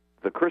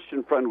the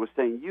Christian friend was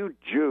saying, you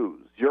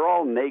Jews, you're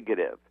all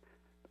negative.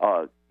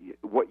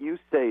 What you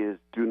say is,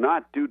 do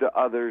not do to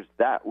others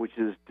that which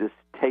is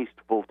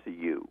distasteful to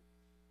you.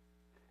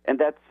 And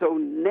that's so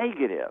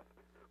negative.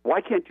 Why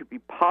can't you be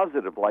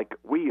positive like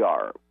we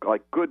are,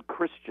 like good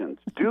Christians?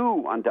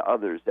 Do unto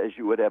others as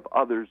you would have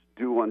others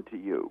do unto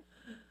you.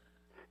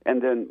 And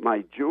then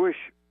my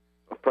Jewish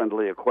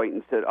friendly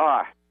acquaintance said,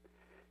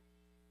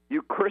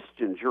 you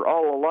Christians, you're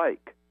all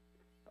alike.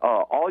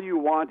 All you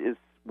want is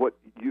what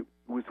you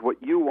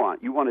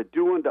want. You want to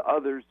do unto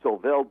others so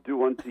they'll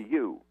do unto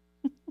you.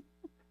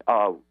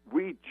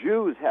 We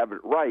Jews have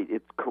it right.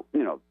 It's,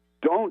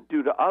 don't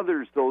do to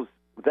others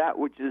that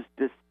which is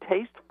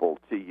distasteful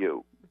to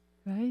you.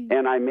 Right.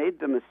 And I made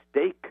the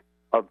mistake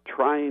of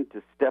trying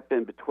to step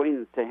in between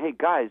and say, hey,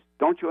 guys,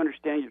 don't you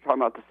understand you're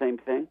talking about the same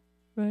thing?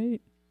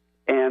 Right.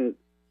 And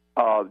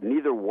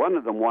neither one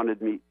of them wanted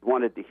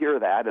to hear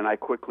that, and I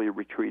quickly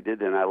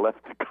retreated and I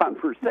left the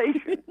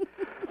conversation.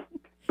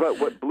 But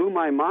what blew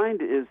my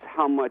mind is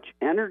how much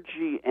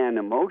energy and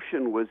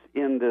emotion was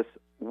in this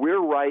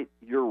we're right,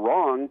 you're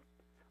wrong,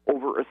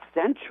 over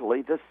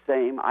essentially the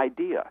same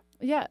idea.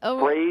 Yeah.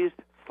 Phrased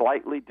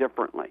slightly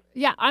differently.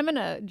 Yeah, I'm going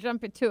to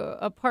jump into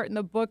a part in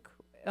the book.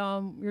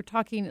 You're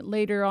talking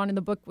later on in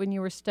the book when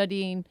you were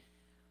studying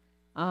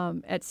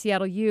at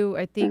Seattle U,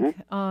 I think,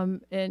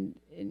 and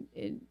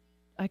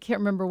I can't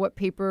remember what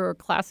paper or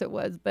class it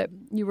was, but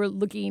you were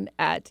looking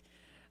at,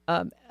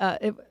 let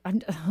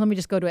me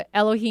just go to it,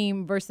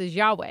 Elohim versus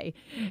Yahweh.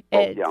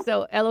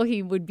 So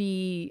Elohim would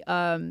be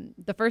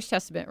the First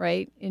Testament,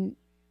 right?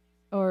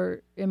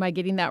 Or am I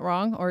getting that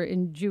wrong? Or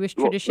in Jewish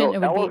tradition, it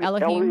would be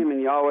Elohim? Elohim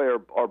and Yahweh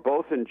are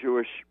both in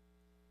Jewish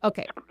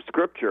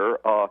scripture.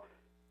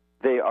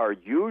 They are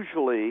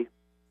usually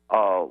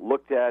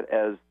looked at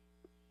as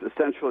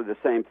essentially the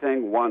same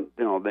thing. One,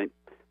 they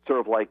sort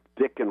of like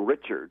Dick and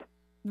Richard.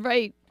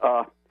 Right.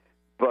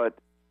 But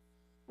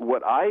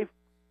what I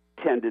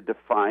tended to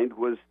find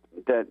was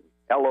that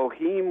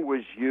Elohim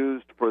was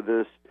used for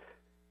this,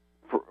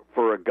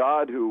 for a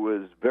God who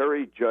was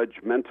very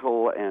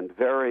judgmental and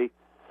very,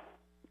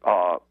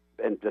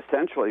 and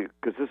essentially,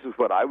 because this is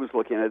what I was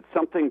looking at,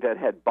 something that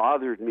had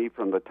bothered me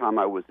from the time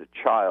I was a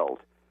child,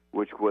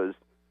 which was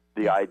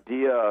the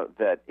idea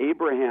that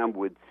Abraham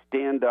would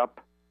stand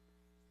up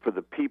for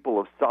the people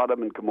of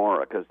Sodom and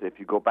Gomorrah. Because if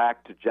you go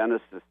back to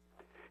Genesis,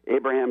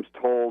 Abraham's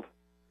told,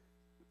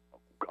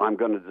 I'm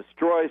going to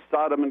destroy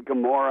Sodom and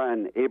Gomorrah,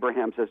 and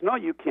Abraham says, no,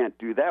 you can't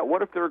do that.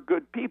 What if there are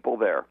good people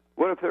there?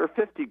 What if there are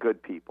 50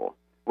 good people?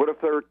 What if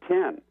there are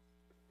 10?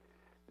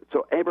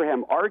 So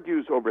Abraham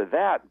argues over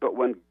that, but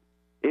when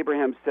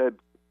Abraham said,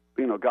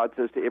 God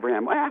says to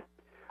Abraham,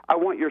 I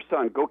want your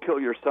son. Go kill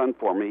your son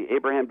for me.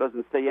 Abraham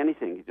doesn't say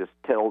anything. He just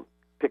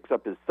picks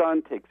up his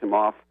son, takes him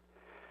off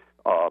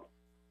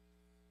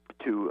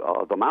to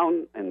the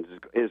mountain, and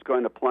is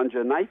going to plunge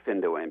a knife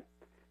into him.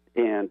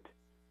 And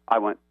I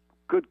went,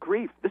 good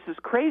grief, this is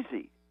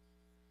crazy.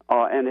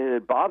 And it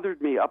had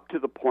bothered me up to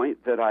the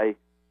point that I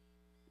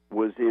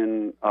was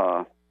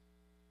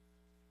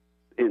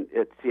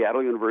at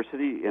Seattle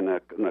University in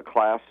a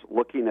class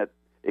looking at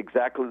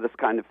exactly this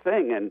kind of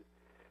thing, and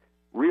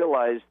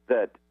realized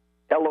that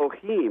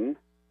Elohim,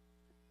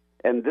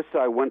 and this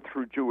I went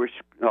through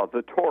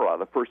the Torah,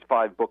 the first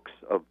 5 books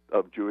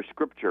of Jewish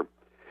scripture.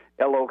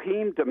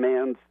 Elohim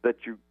demands that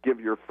you give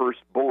your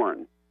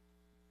firstborn.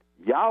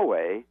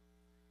 Yahweh,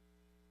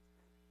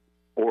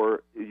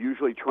 or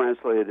usually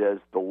translated as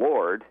the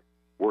Lord,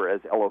 whereas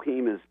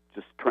Elohim is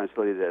just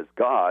translated as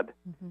God.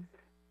 Mm-hmm.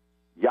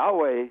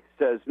 Yahweh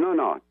says,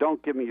 no,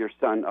 don't give me your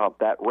son up.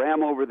 That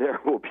ram over there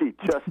will be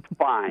just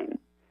fine.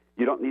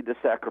 You don't need to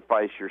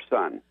sacrifice your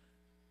son.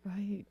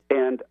 Right.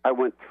 And I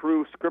went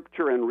through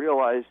Scripture and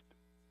realized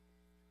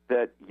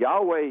that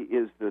Yahweh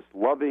is this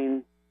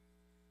loving,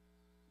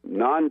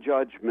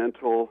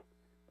 non-judgmental,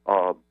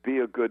 be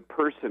a good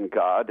person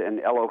God, and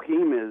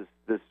Elohim is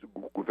this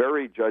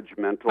very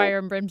judgmental... Fire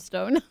and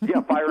brimstone.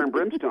 Fire and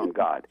brimstone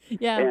God.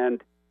 Yeah.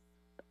 And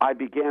I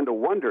began to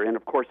wonder, and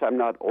of course I'm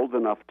not old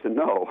enough to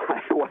know.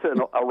 I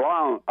wasn't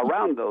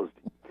around those,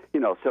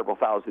 several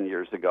thousand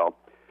years ago.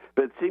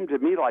 But it seemed to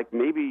me like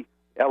maybe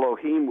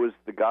Elohim was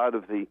the God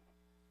of the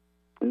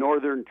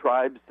northern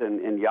tribes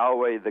and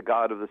Yahweh the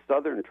God of the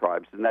southern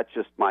tribes. And that's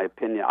just my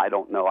opinion. I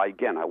don't know. I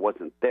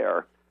wasn't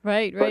there.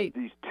 Right. But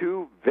these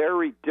two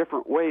very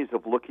different ways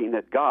of looking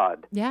at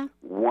God. Yeah.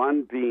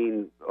 One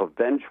being a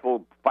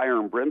vengeful fire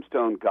and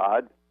brimstone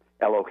God,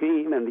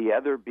 Elohim, and the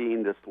other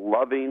being this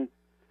loving,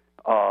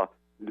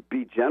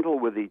 be gentle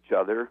with each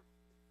other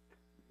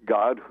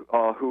God,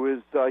 who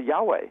is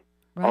Yahweh.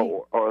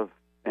 Right.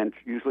 And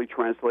usually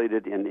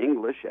translated in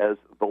English as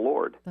the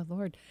Lord. The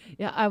Lord.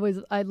 Yeah,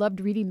 I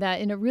loved reading that,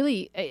 and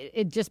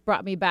it just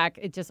brought me back.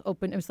 It just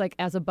opened. It was like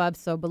as above,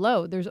 so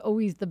below. There's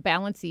always the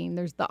balancing.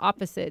 There's the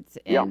opposites,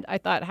 and I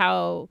thought,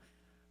 how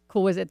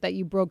cool was it that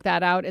you broke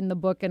that out in the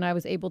book, and I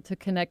was able to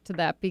connect to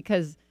that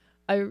because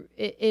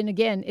and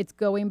again, it's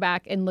going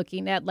back and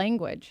looking at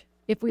language.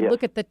 If we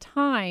look at the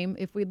time,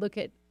 if we look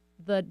at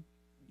the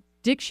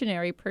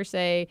dictionary per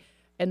se,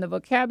 and the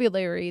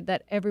vocabulary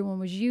that everyone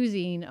was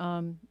using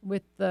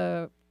with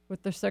the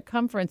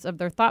circumference of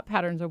their thought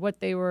patterns or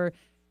what they were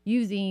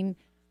using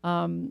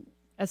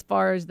as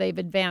far as they've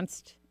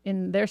advanced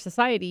in their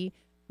society,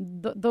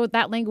 though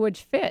that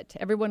language fit.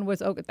 Everyone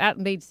was, that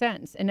made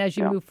sense. And as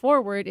you move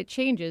forward, it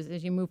changes.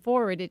 As you move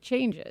forward, it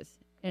changes.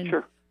 And,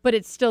 sure. But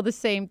it's still the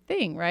same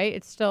thing, right?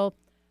 It's still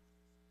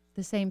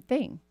the same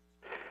thing.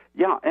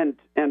 Yeah, and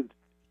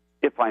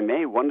if I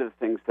may, one of the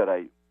things that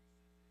I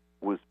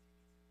was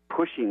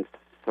pushing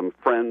some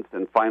friends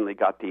and finally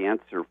got the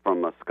answer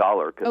from a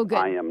scholar, because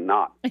I am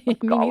not a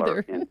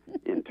scholar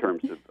in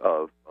terms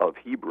of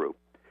Hebrew.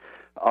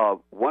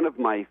 One of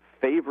my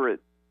favorite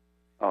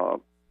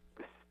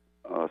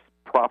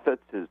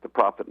prophets is the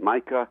prophet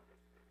Micah,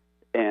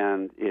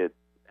 and it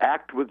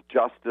act with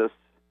justice,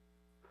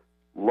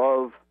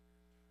 love,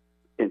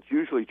 it's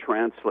usually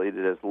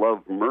translated as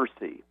love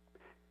mercy,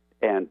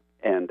 and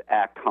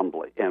act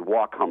humbly, and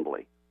walk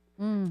humbly.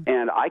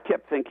 And I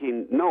kept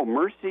thinking, no,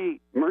 mercy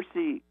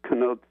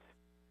connotes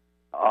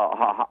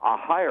a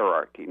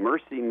hierarchy.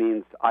 Mercy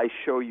means I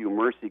show you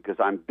mercy because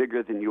I'm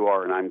bigger than you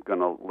are and I'm going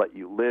to let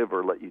you live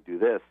or let you do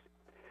this.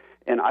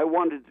 And I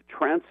wanted to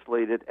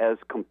translate it as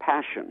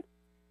compassion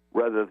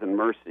rather than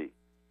mercy.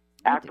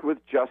 Act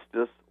with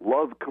justice,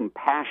 love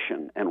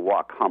compassion, and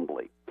walk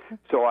humbly.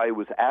 So I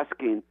was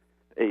asking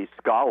a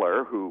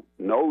scholar who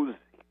knows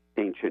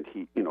ancient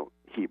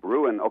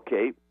Hebrew, and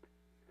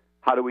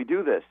how do we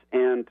do this?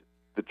 And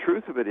the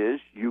truth of it is,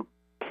 you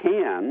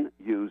can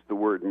use the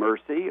word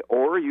mercy,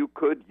 or you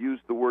could use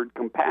the word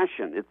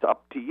compassion. It's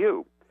up to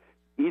you.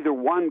 Either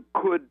one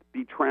could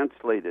be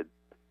translated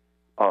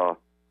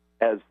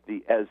as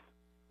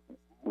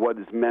what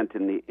is meant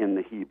in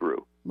the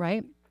Hebrew.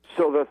 Right.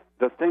 So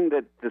the thing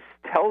that this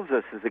tells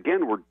us is,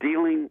 again, we're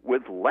dealing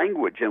with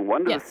language, and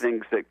one of the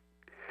things that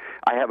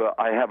I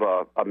have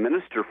a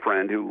minister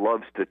friend who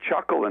loves to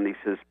chuckle, and he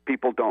says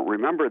people don't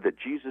remember that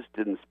Jesus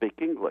didn't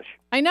speak English.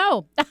 I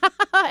know,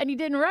 and he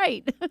didn't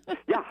write.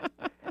 Yeah.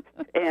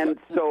 And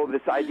so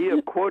this idea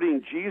of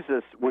quoting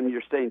Jesus when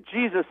you're saying,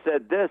 Jesus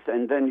said this,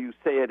 and then you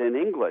say it in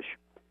English,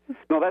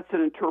 no, that's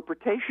an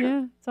interpretation.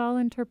 Yeah, it's all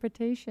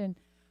interpretation.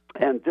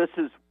 And this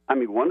is,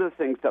 one of the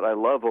things that I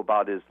love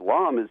about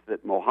Islam is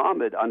that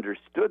Muhammad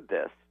understood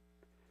this.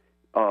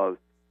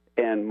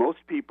 And most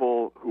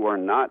people who are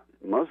not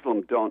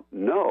Muslim don't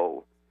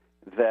know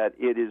that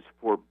it is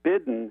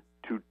forbidden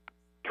to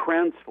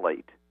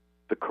translate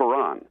the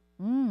Quran.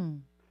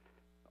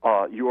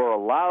 You are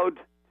allowed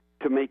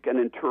to make an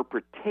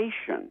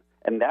interpretation,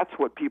 and that's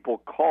what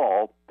people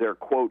call their,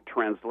 quote,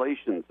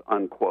 translations,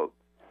 unquote.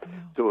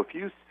 So if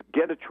you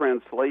get a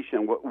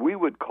translation, what we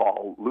would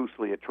call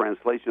loosely a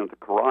translation of the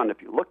Quran,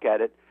 if you look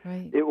at it,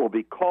 it will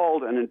be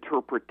called an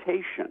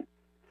interpretation,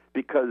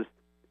 because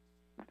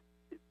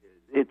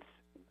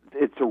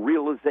it's a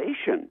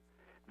realization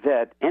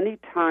that any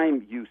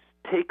time you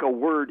take a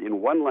word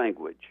in one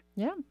language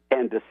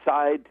and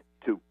decide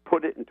to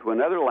put it into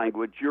another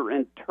language, you're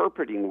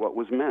interpreting what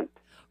was meant.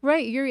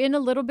 Right. You're in a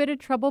little bit of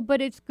trouble,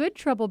 but it's good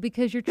trouble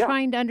because you're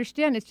trying to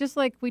understand. It's just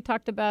like we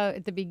talked about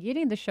at the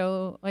beginning of the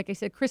show. Like I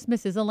said,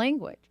 Christmas is a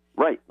language.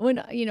 Right.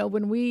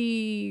 When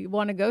we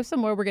want to go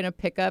somewhere, we're going to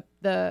pick up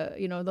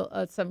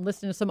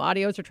listen to some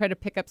audios or try to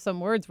pick up some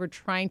words. We're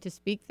trying to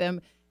speak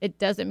them. It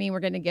doesn't mean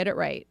we're going to get it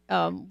right.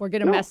 We're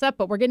going to mess up,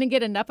 but we're going to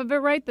get enough of it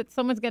right that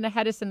someone's going to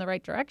head us in the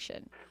right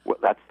direction. Well,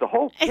 that's the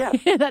hope. Yes.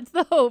 That's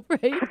the hope,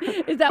 right?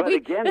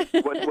 Again,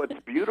 what's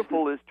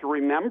beautiful is to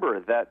remember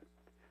that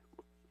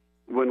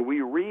when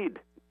we read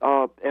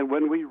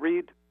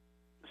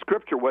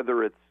Scripture,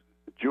 whether it's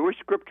Jewish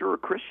Scripture or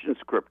Christian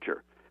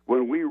Scripture,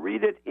 when we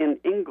read it in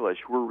English,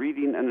 we're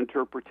reading an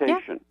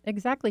interpretation. Yeah,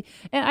 exactly.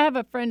 And I have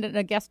a friend and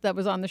a guest that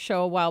was on the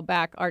show a while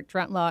back, Art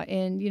Drentlaw,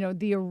 and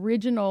the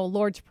original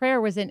Lord's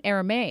Prayer was in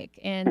Aramaic,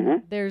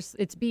 and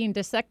it's being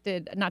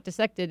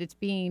it's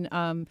being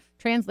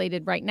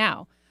translated right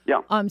now.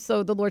 Yeah.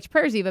 So the Lord's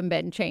Prayer's even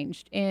been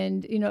changed,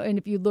 and and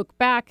if you look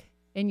back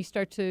and you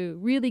start to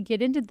really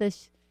get into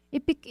this,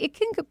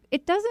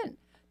 it doesn't.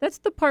 That's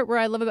the part where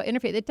I love about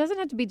Interfaith. It doesn't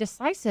have to be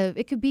decisive.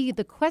 It could be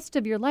the quest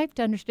of your life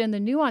to understand the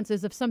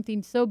nuances of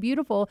something so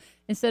beautiful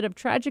instead of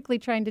tragically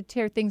trying to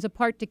tear things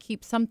apart to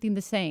keep something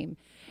the same.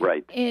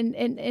 Right. And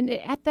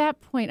at that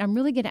point, I'm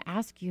really going to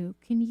ask you,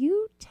 can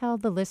you tell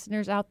the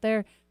listeners out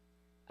there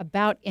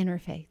about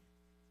Interfaith?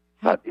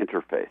 About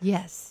Interfaith?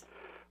 Yes.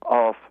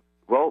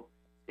 Well,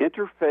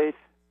 Interfaith,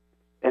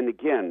 and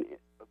again,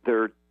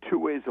 there are two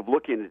ways of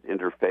looking at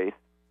Interfaith.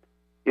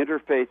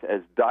 Interfaith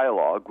as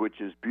dialogue, which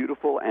is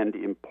beautiful and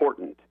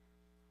important,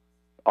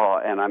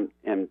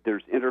 and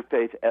there's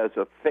interfaith as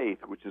a faith,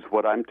 which is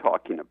what I'm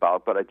talking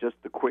about. But just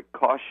a quick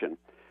caution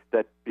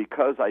that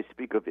because I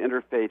speak of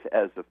interfaith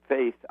as a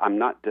faith, I'm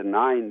not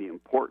denying the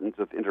importance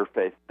of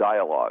interfaith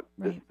dialogue.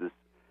 Right. This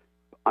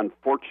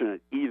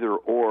unfortunate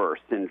either-or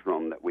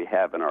syndrome that we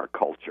have in our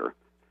culture.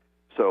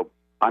 So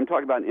I'm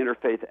talking about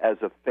interfaith as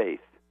a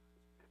faith,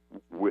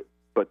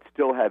 but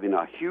still having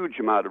a huge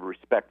amount of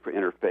respect for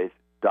interfaith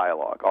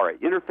dialogue. All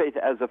right, interfaith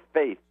as a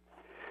faith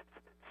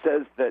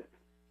says that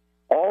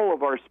all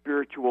of our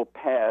spiritual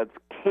paths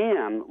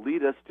can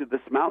lead us to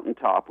this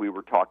mountaintop we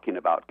were talking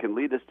about, can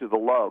lead us to the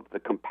love, the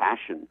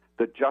compassion,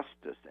 the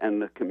justice,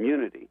 and the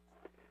community.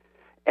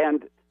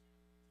 And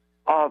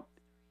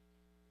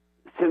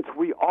since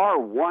we are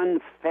one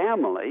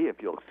family,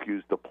 if you'll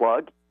excuse the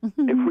plug,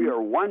 if we are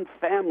one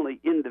family,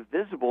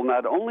 indivisible,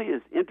 not only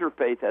is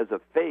interfaith as a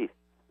faith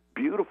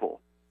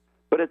beautiful,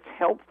 but it's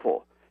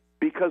helpful.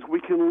 Because we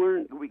can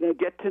learn, we can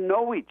get to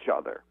know each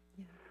other.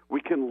 Yeah.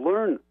 We can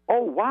learn,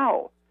 oh,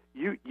 wow,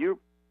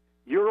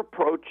 your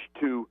approach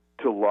to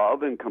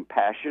love and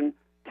compassion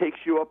takes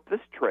you up this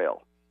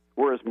trail,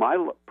 whereas my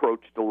approach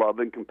to love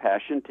and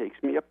compassion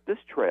takes me up this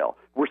trail.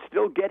 We're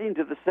still getting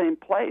to the same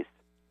place,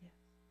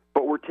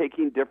 but we're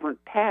taking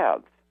different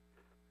paths.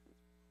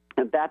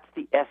 And that's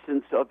the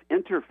essence of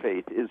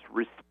interfaith, is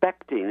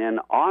respecting and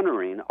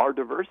honoring our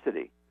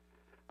diversity.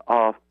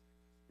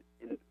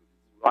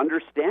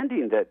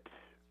 Understanding that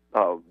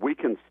we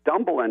can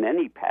stumble in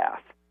any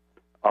path.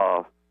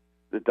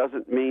 That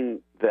doesn't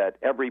mean that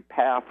every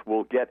path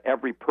will get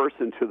every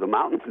person to the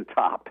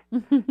mountaintop.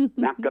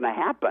 Not going to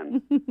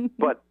happen.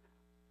 But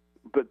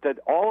that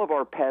all of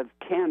our paths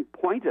can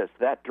point us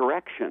that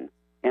direction,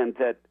 and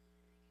that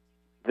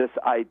this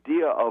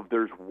idea of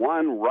there's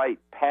one right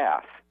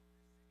path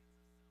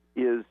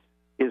is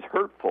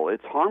hurtful.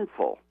 It's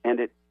harmful, and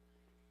it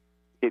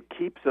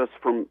keeps us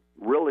from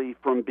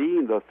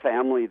being the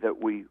family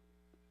that we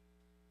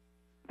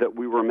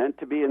were meant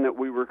to be and that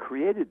we were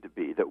created to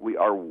be, that we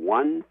are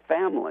one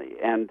family,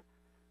 and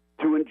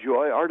to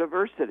enjoy our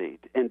diversity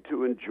and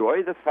to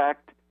enjoy the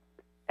fact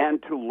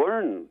and to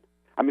learn.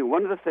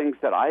 One of the things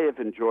that I have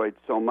enjoyed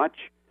so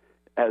much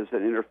as an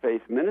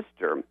interfaith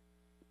minister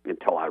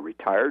until I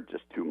retired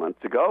just 2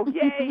 months ago,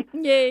 yay!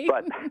 Yay!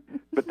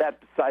 But that's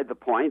beside the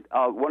point.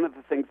 One of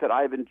the things that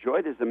I've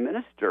enjoyed as a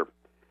minister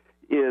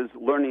is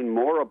learning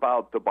more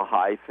about the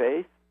Baha'i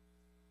faith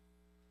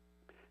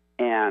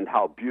and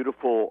how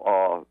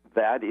beautiful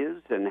that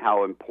is and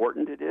how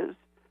important it is,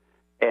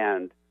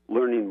 and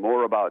learning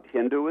more about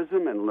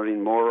Hinduism and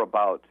learning more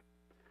about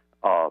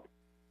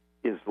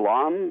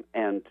Islam.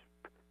 And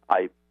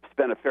I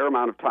spent a fair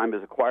amount of time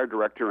as a choir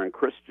director in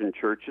Christian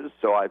churches,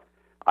 so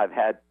I've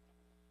had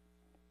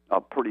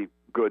a pretty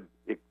good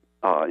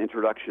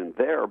introduction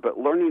there. But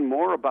learning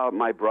more about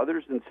my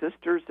brothers and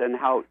sisters and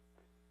how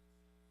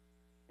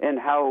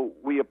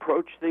we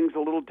approach things a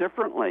little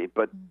differently.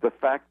 But the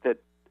fact that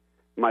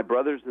my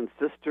brothers and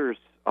sisters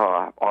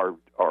are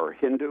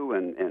Hindu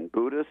and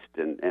Buddhist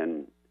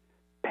and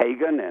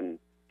pagan and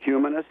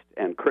humanist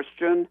and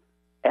Christian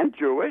and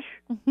Jewish,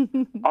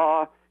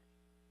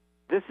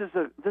 this is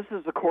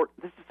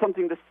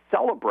something to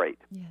celebrate.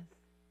 Yes.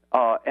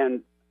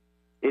 And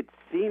it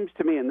seems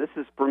to me, and this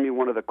is for me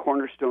one of the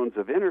cornerstones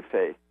of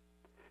interfaith,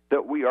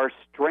 that we are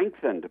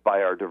strengthened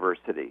by our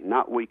diversity,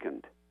 not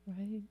weakened.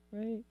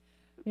 Right.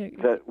 Yeah.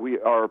 That we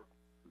are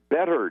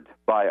bettered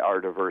by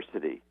our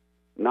diversity,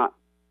 not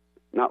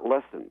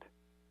lessened.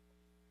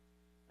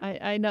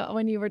 I know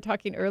when you were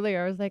talking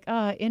earlier, I was like,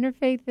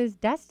 interfaith is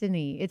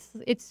destiny.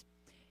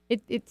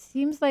 It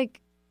seems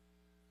like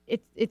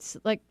it's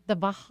like the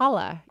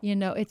Valhalla,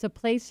 it's a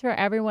place for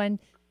everyone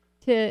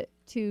to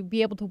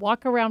be able to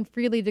walk around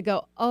freely, to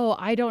go, oh,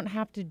 I don't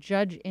have to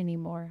judge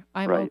anymore.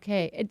 I'm right.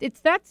 Okay.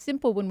 It's that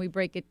simple when we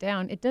break it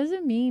down. It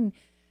doesn't mean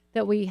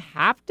that we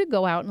have to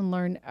go out and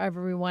learn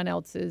everyone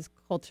else's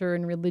culture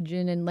and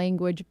religion and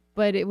language,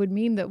 but it would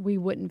mean that we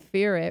wouldn't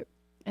fear it.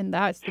 And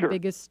that's the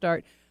biggest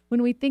start.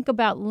 When we think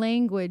about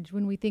language,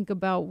 when we think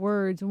about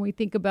words, when we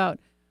think about,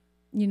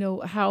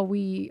 how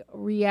we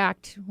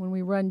react when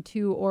we run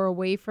to or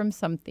away from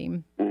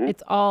something,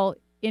 it's all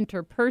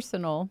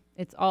interpersonal.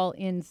 It's all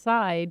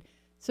inside.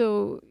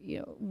 So,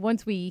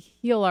 once we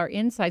heal our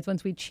insides,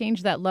 once we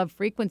change that love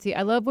frequency,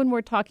 I love when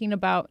we're talking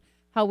about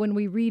how when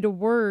we read a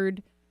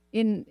word,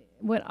 when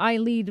I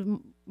lead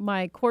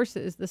my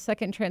courses, the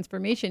second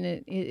transformation,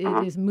 it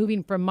is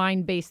moving from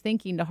mind-based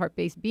thinking to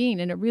heart-based being.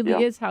 And it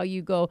really is how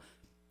you go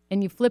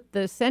and you flip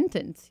the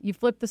sentence, you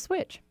flip the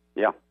switch.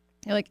 Yeah.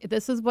 You're like,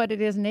 this is what it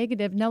is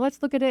negative. Now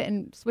let's look at it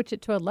and switch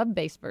it to a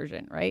love-based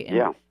version, right?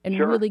 And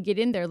really get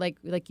in there like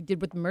you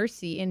did with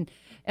mercy.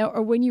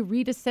 Or when you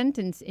read a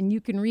sentence and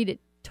you can read it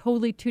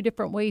totally two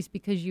different ways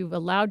because you've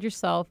allowed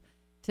yourself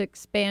to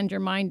expand your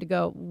mind to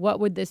go, what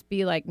would this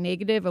be like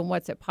negative and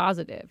what's it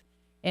positive?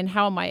 And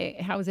how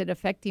is it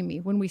affecting me?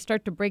 When we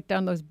start to break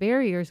down those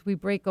barriers, we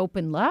break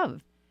open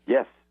love.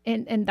 Yes.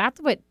 And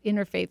that's what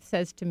Interfaith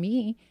says to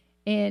me.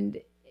 And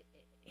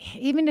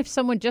even if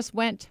someone just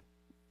went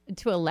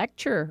to a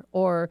lecture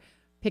or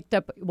picked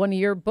up one of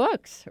your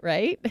books,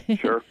 right?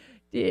 Sure.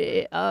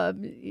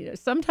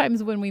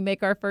 Sometimes when we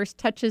make our first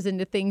touches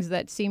into things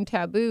that seem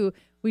taboo,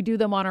 we do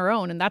them on our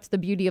own. And that's the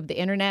beauty of the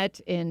internet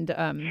and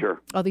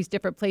all these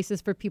different places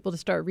for people to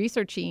start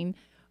researching.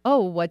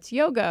 Oh, what's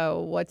yoga?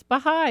 What's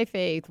Baha'i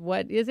faith?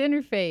 What is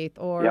interfaith?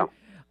 Or,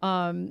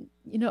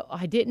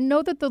 I didn't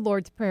know that the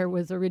Lord's Prayer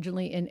was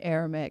originally in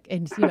Aramaic,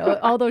 and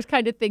all those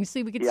kind of things.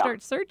 So we could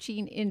start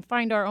searching and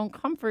find our own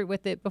comfort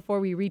with it before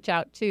we reach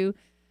out to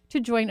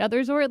join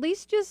others, or at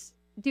least just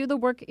do the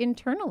work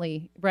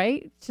internally,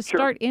 right? To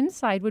start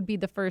inside would be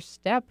the first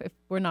step if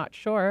we're not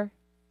sure.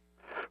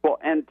 Well,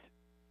 and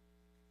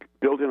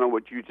building on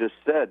what you just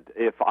said,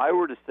 if I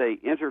were to say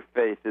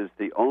interfaith is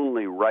the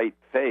only right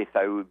faith,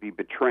 I would be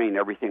betraying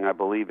everything I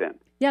believe in.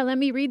 Yeah, let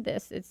me read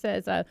this. It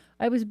says,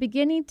 I was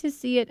beginning to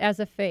see it as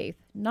a faith,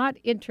 not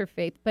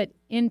interfaith, but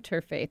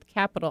interfaith,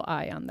 capital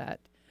I on that.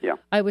 Yeah.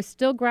 I was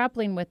still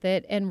grappling with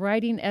it and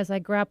writing as I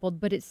grappled,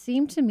 but it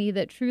seemed to me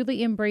that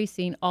truly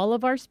embracing all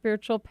of our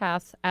spiritual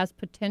paths as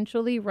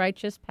potentially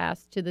righteous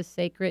paths to the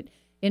sacred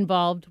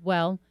involved,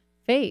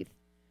 faith.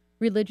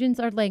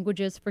 Religions are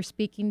languages for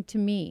speaking to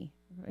me.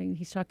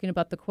 He's talking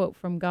about the quote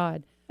from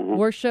God. Mm-hmm.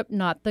 Worship,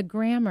 not the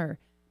grammar.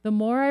 The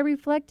more I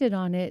reflected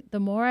on it,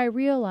 the more I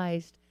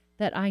realized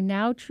that I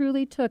now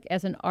truly took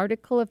as an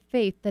article of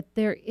faith that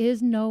there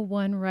is no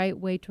one right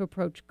way to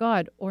approach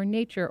God or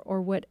nature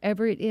or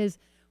whatever it is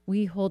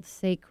we hold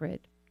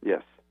sacred.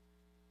 Yes.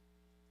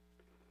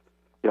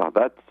 Yeah,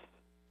 that's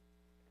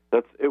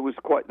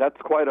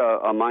quite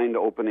a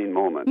mind-opening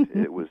moment.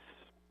 It was,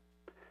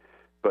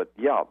 but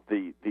yeah,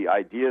 the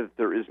idea that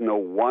there is no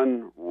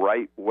one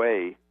right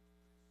way.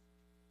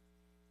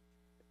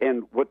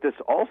 And what this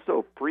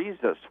also frees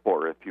us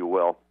for, if you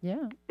will,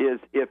 is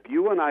if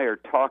you and I are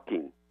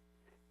talking,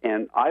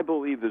 and I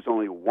believe there's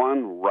only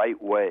one right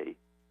way,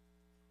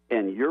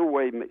 and your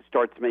way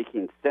starts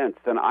making sense,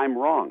 then I'm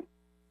wrong.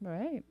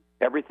 Right.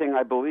 Everything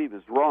I believe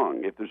is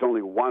wrong if there's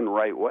only one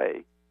right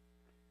way.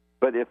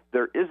 But if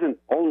there isn't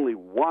only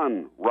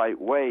one right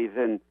way,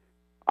 then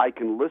I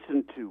can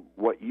listen to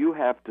what you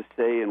have to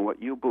say and what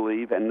you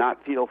believe and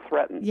not feel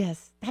threatened.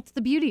 Yes, that's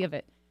the beauty of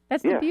it.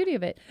 That's the beauty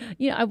of it.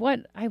 I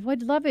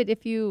would love it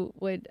if you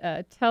would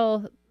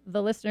tell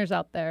the listeners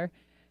out there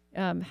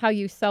how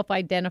you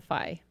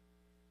self-identify.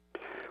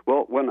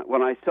 Well,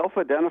 when I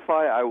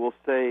self-identify, I will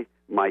say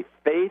my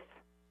faith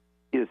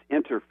is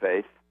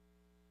interfaith.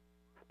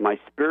 My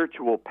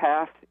spiritual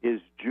path is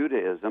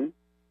Judaism.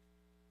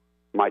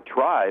 My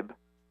tribe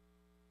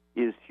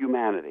is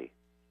humanity.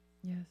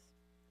 Yes,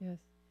 yes.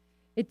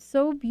 It's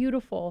so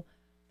beautiful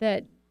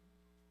that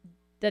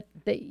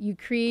you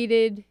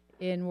created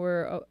and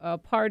were a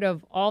part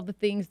of all the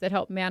things that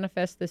help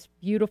manifest this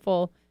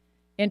beautiful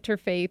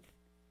interfaith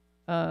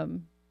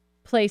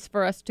place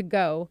for us to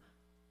go,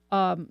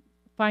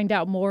 find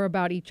out more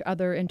about each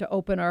other and to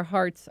open our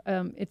hearts.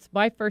 It's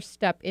my first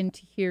step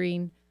into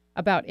hearing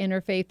about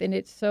interfaith, and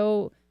it's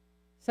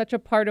such a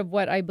part of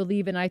what I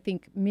believe in. I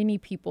think many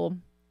people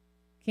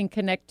can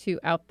connect to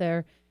out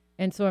there.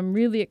 And so I'm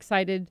really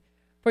excited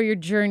for your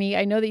journey.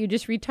 I know that you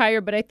just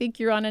retired, but I think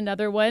you're on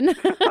another one.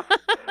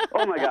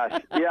 Oh, my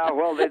gosh. Yeah,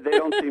 well, they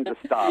don't seem to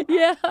stop.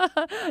 Yeah,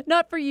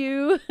 not for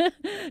you.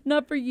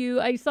 Not for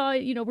you. I saw,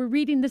 we're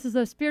reading, this is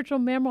a spiritual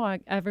memoir,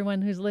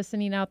 everyone who's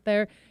listening out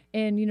there.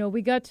 And,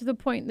 we got to the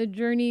point in the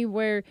journey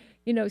where,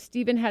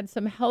 Steven had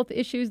some health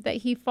issues that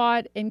he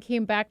fought and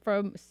came back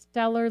from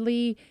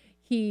stellarly.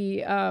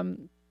 He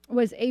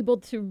was able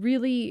to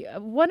really,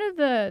 one of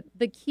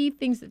the key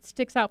things that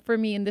sticks out for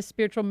me in this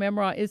spiritual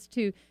memoir is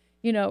to,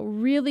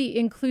 really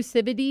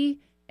inclusivity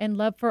and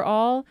love for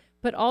all,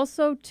 but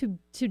also to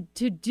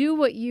do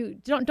what you,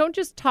 don't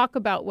just talk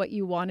about what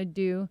you want to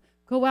do,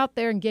 go out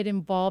there and get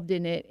involved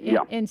in it.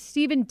 And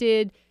Steven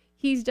did.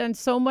 He's done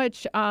so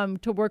much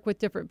to work with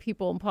different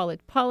people in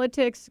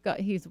politics.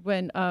 He's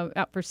went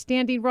out for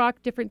Standing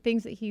Rock, different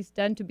things that he's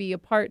done to be a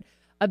part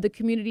of the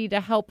community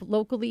to help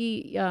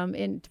locally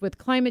with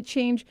climate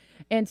change.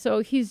 And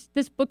so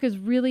this book is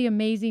really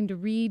amazing to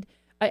read.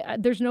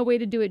 There's no way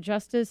to do it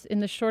justice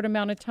in the short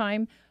amount of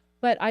time,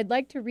 but I'd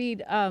like to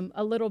read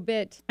a little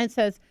bit. It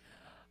says,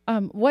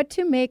 what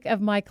to make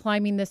of my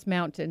climbing this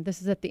mountain.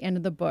 This is at the end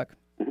of the book.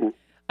 Mm-hmm.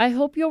 I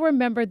hope you'll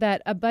remember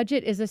that a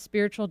budget is a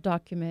spiritual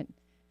document,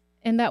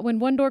 and that when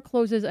one door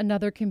closes,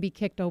 another can be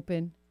kicked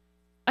open.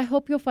 I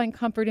hope you'll find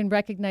comfort in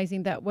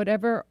recognizing that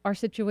whatever our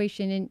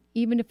situation, and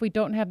even if we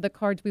don't have the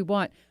cards we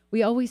want,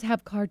 we always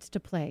have cards to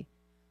play.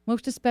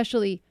 Most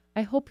especially,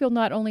 I hope you'll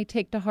not only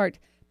take to heart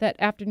that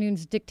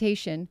afternoon's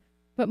dictation,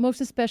 but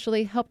most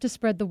especially help to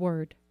spread the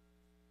word,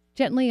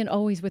 gently and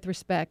always with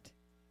respect,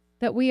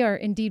 that we are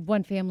indeed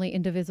one family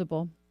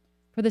indivisible.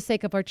 For the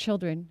sake of our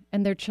children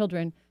and their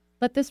children,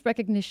 let this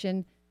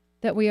recognition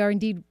that we are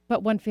indeed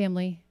but one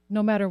family,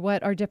 no matter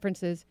what our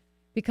differences,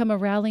 become a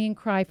rallying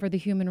cry for the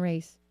human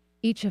race.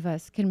 Each of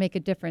us can make a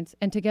difference,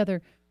 and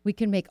together we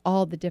can make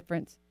all the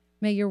difference.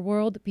 May your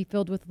world be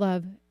filled with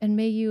love, and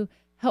may you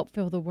help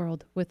fill the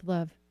world with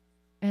love.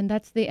 And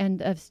that's the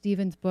end of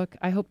Steven's book.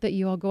 I hope that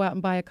you all go out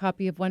and buy a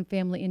copy of One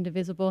Family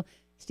Indivisible.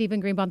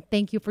 Steven Greenebaum,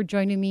 thank you for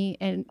joining me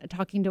and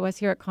talking to us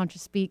here at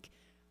Conscious Speak.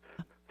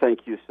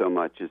 Thank you so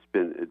much. It's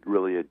been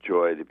really a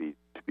joy to be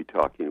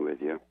talking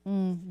with you.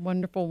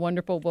 Wonderful,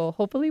 wonderful. Well,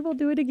 hopefully we'll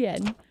do it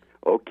again.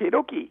 Okie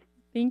dokie.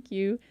 Thank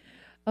you.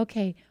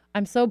 Okay.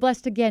 I'm so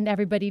blessed again,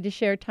 everybody, to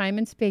share time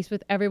and space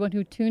with everyone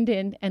who tuned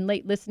in and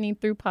late listening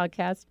through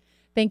podcast.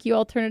 Thank you,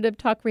 Alternative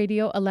Talk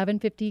Radio,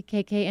 1150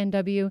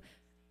 KKNW,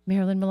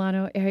 Marilyn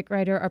Milano, Eric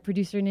Ryder, our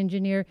producer and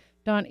engineer,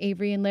 Don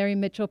Avery and Larry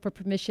Mitchell, for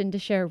permission to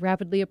share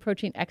Rapidly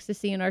Approaching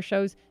Ecstasy in our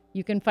shows.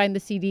 You can find the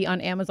CD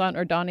on Amazon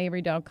or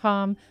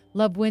donavery.com.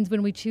 Love wins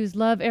when we choose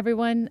love,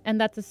 everyone.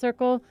 And that's a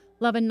circle.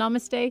 Love and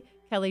namaste.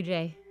 Kellie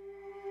J.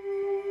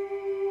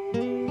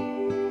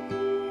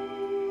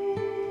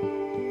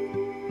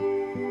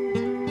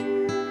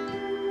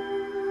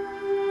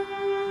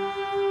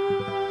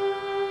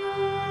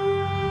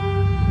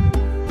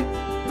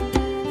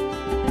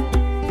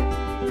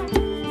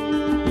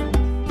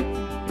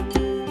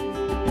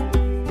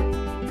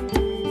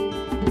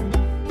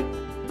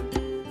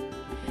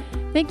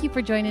 Thank you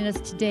for joining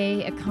us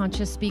today at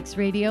Conscious Speaks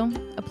Radio,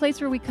 a place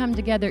where we come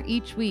together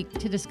each week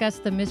to discuss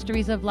the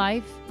mysteries of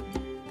life,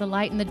 the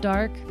light and the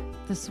dark,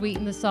 the sweet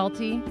and the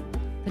salty,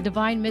 the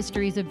divine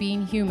mysteries of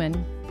being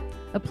human,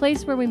 a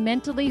place where we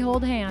mentally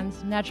hold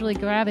hands, naturally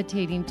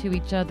gravitating to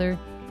each other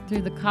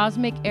through the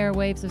cosmic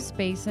airwaves of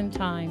space and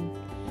time.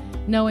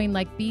 Knowing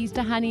like bees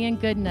to honey and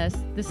goodness,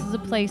 this is a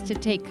place to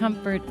take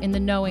comfort in the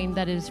knowing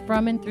that it is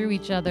from and through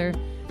each other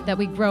that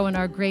we grow in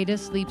our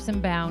greatest leaps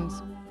and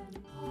bounds.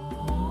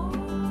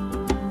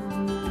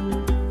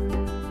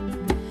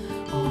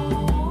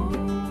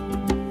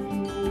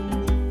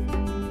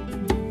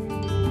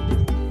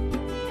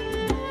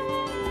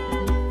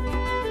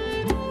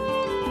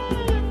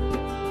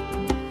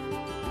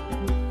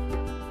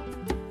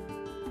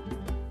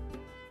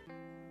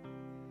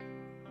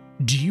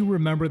 Do you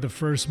remember the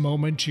first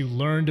moment you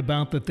learned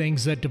about the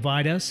things that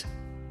divide us?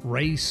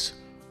 Race,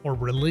 or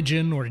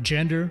religion or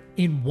gender?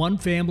 In One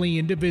Family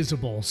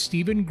Indivisible,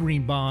 Steven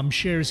Greenebaum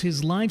shares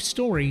his life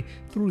story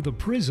through the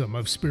prism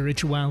of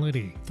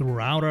spirituality.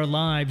 Throughout our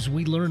lives,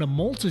 we learn a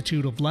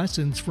multitude of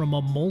lessons from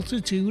a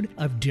multitude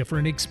of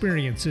different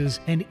experiences,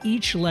 and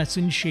each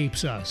lesson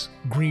shapes us.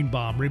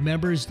 Greenebaum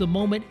remembers the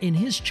moment in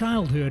his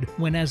childhood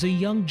when, as a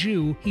young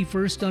Jew, he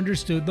first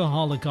understood the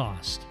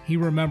Holocaust. He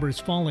remembers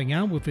falling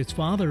out with his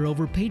father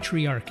over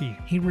patriarchy.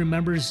 He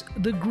remembers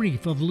the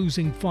grief of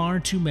losing far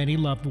too many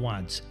loved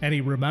ones, and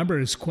he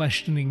remembers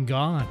questioning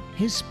God.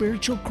 His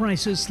spiritual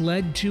crisis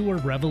led to a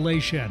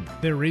revelation.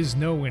 There is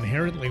no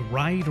inherently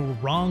right or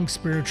wrong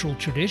spiritual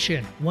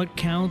tradition. What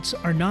counts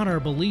are not our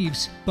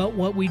beliefs, but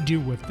what we do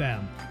with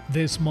them.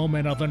 This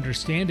moment of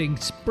understanding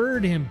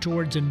spurred him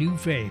towards a new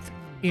faith,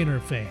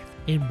 Interfaith.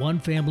 In One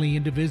Family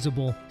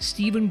Indivisible,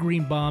 Steven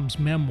Greenebaum's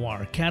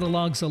memoir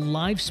catalogs a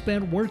life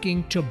spent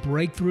working to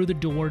break through the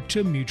door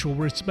to mutual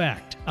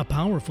respect. A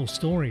powerful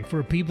story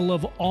for people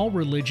of all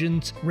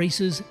religions,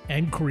 races,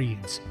 and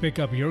creeds. Pick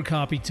up your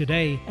copy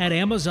today at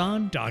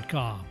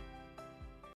Amazon.com.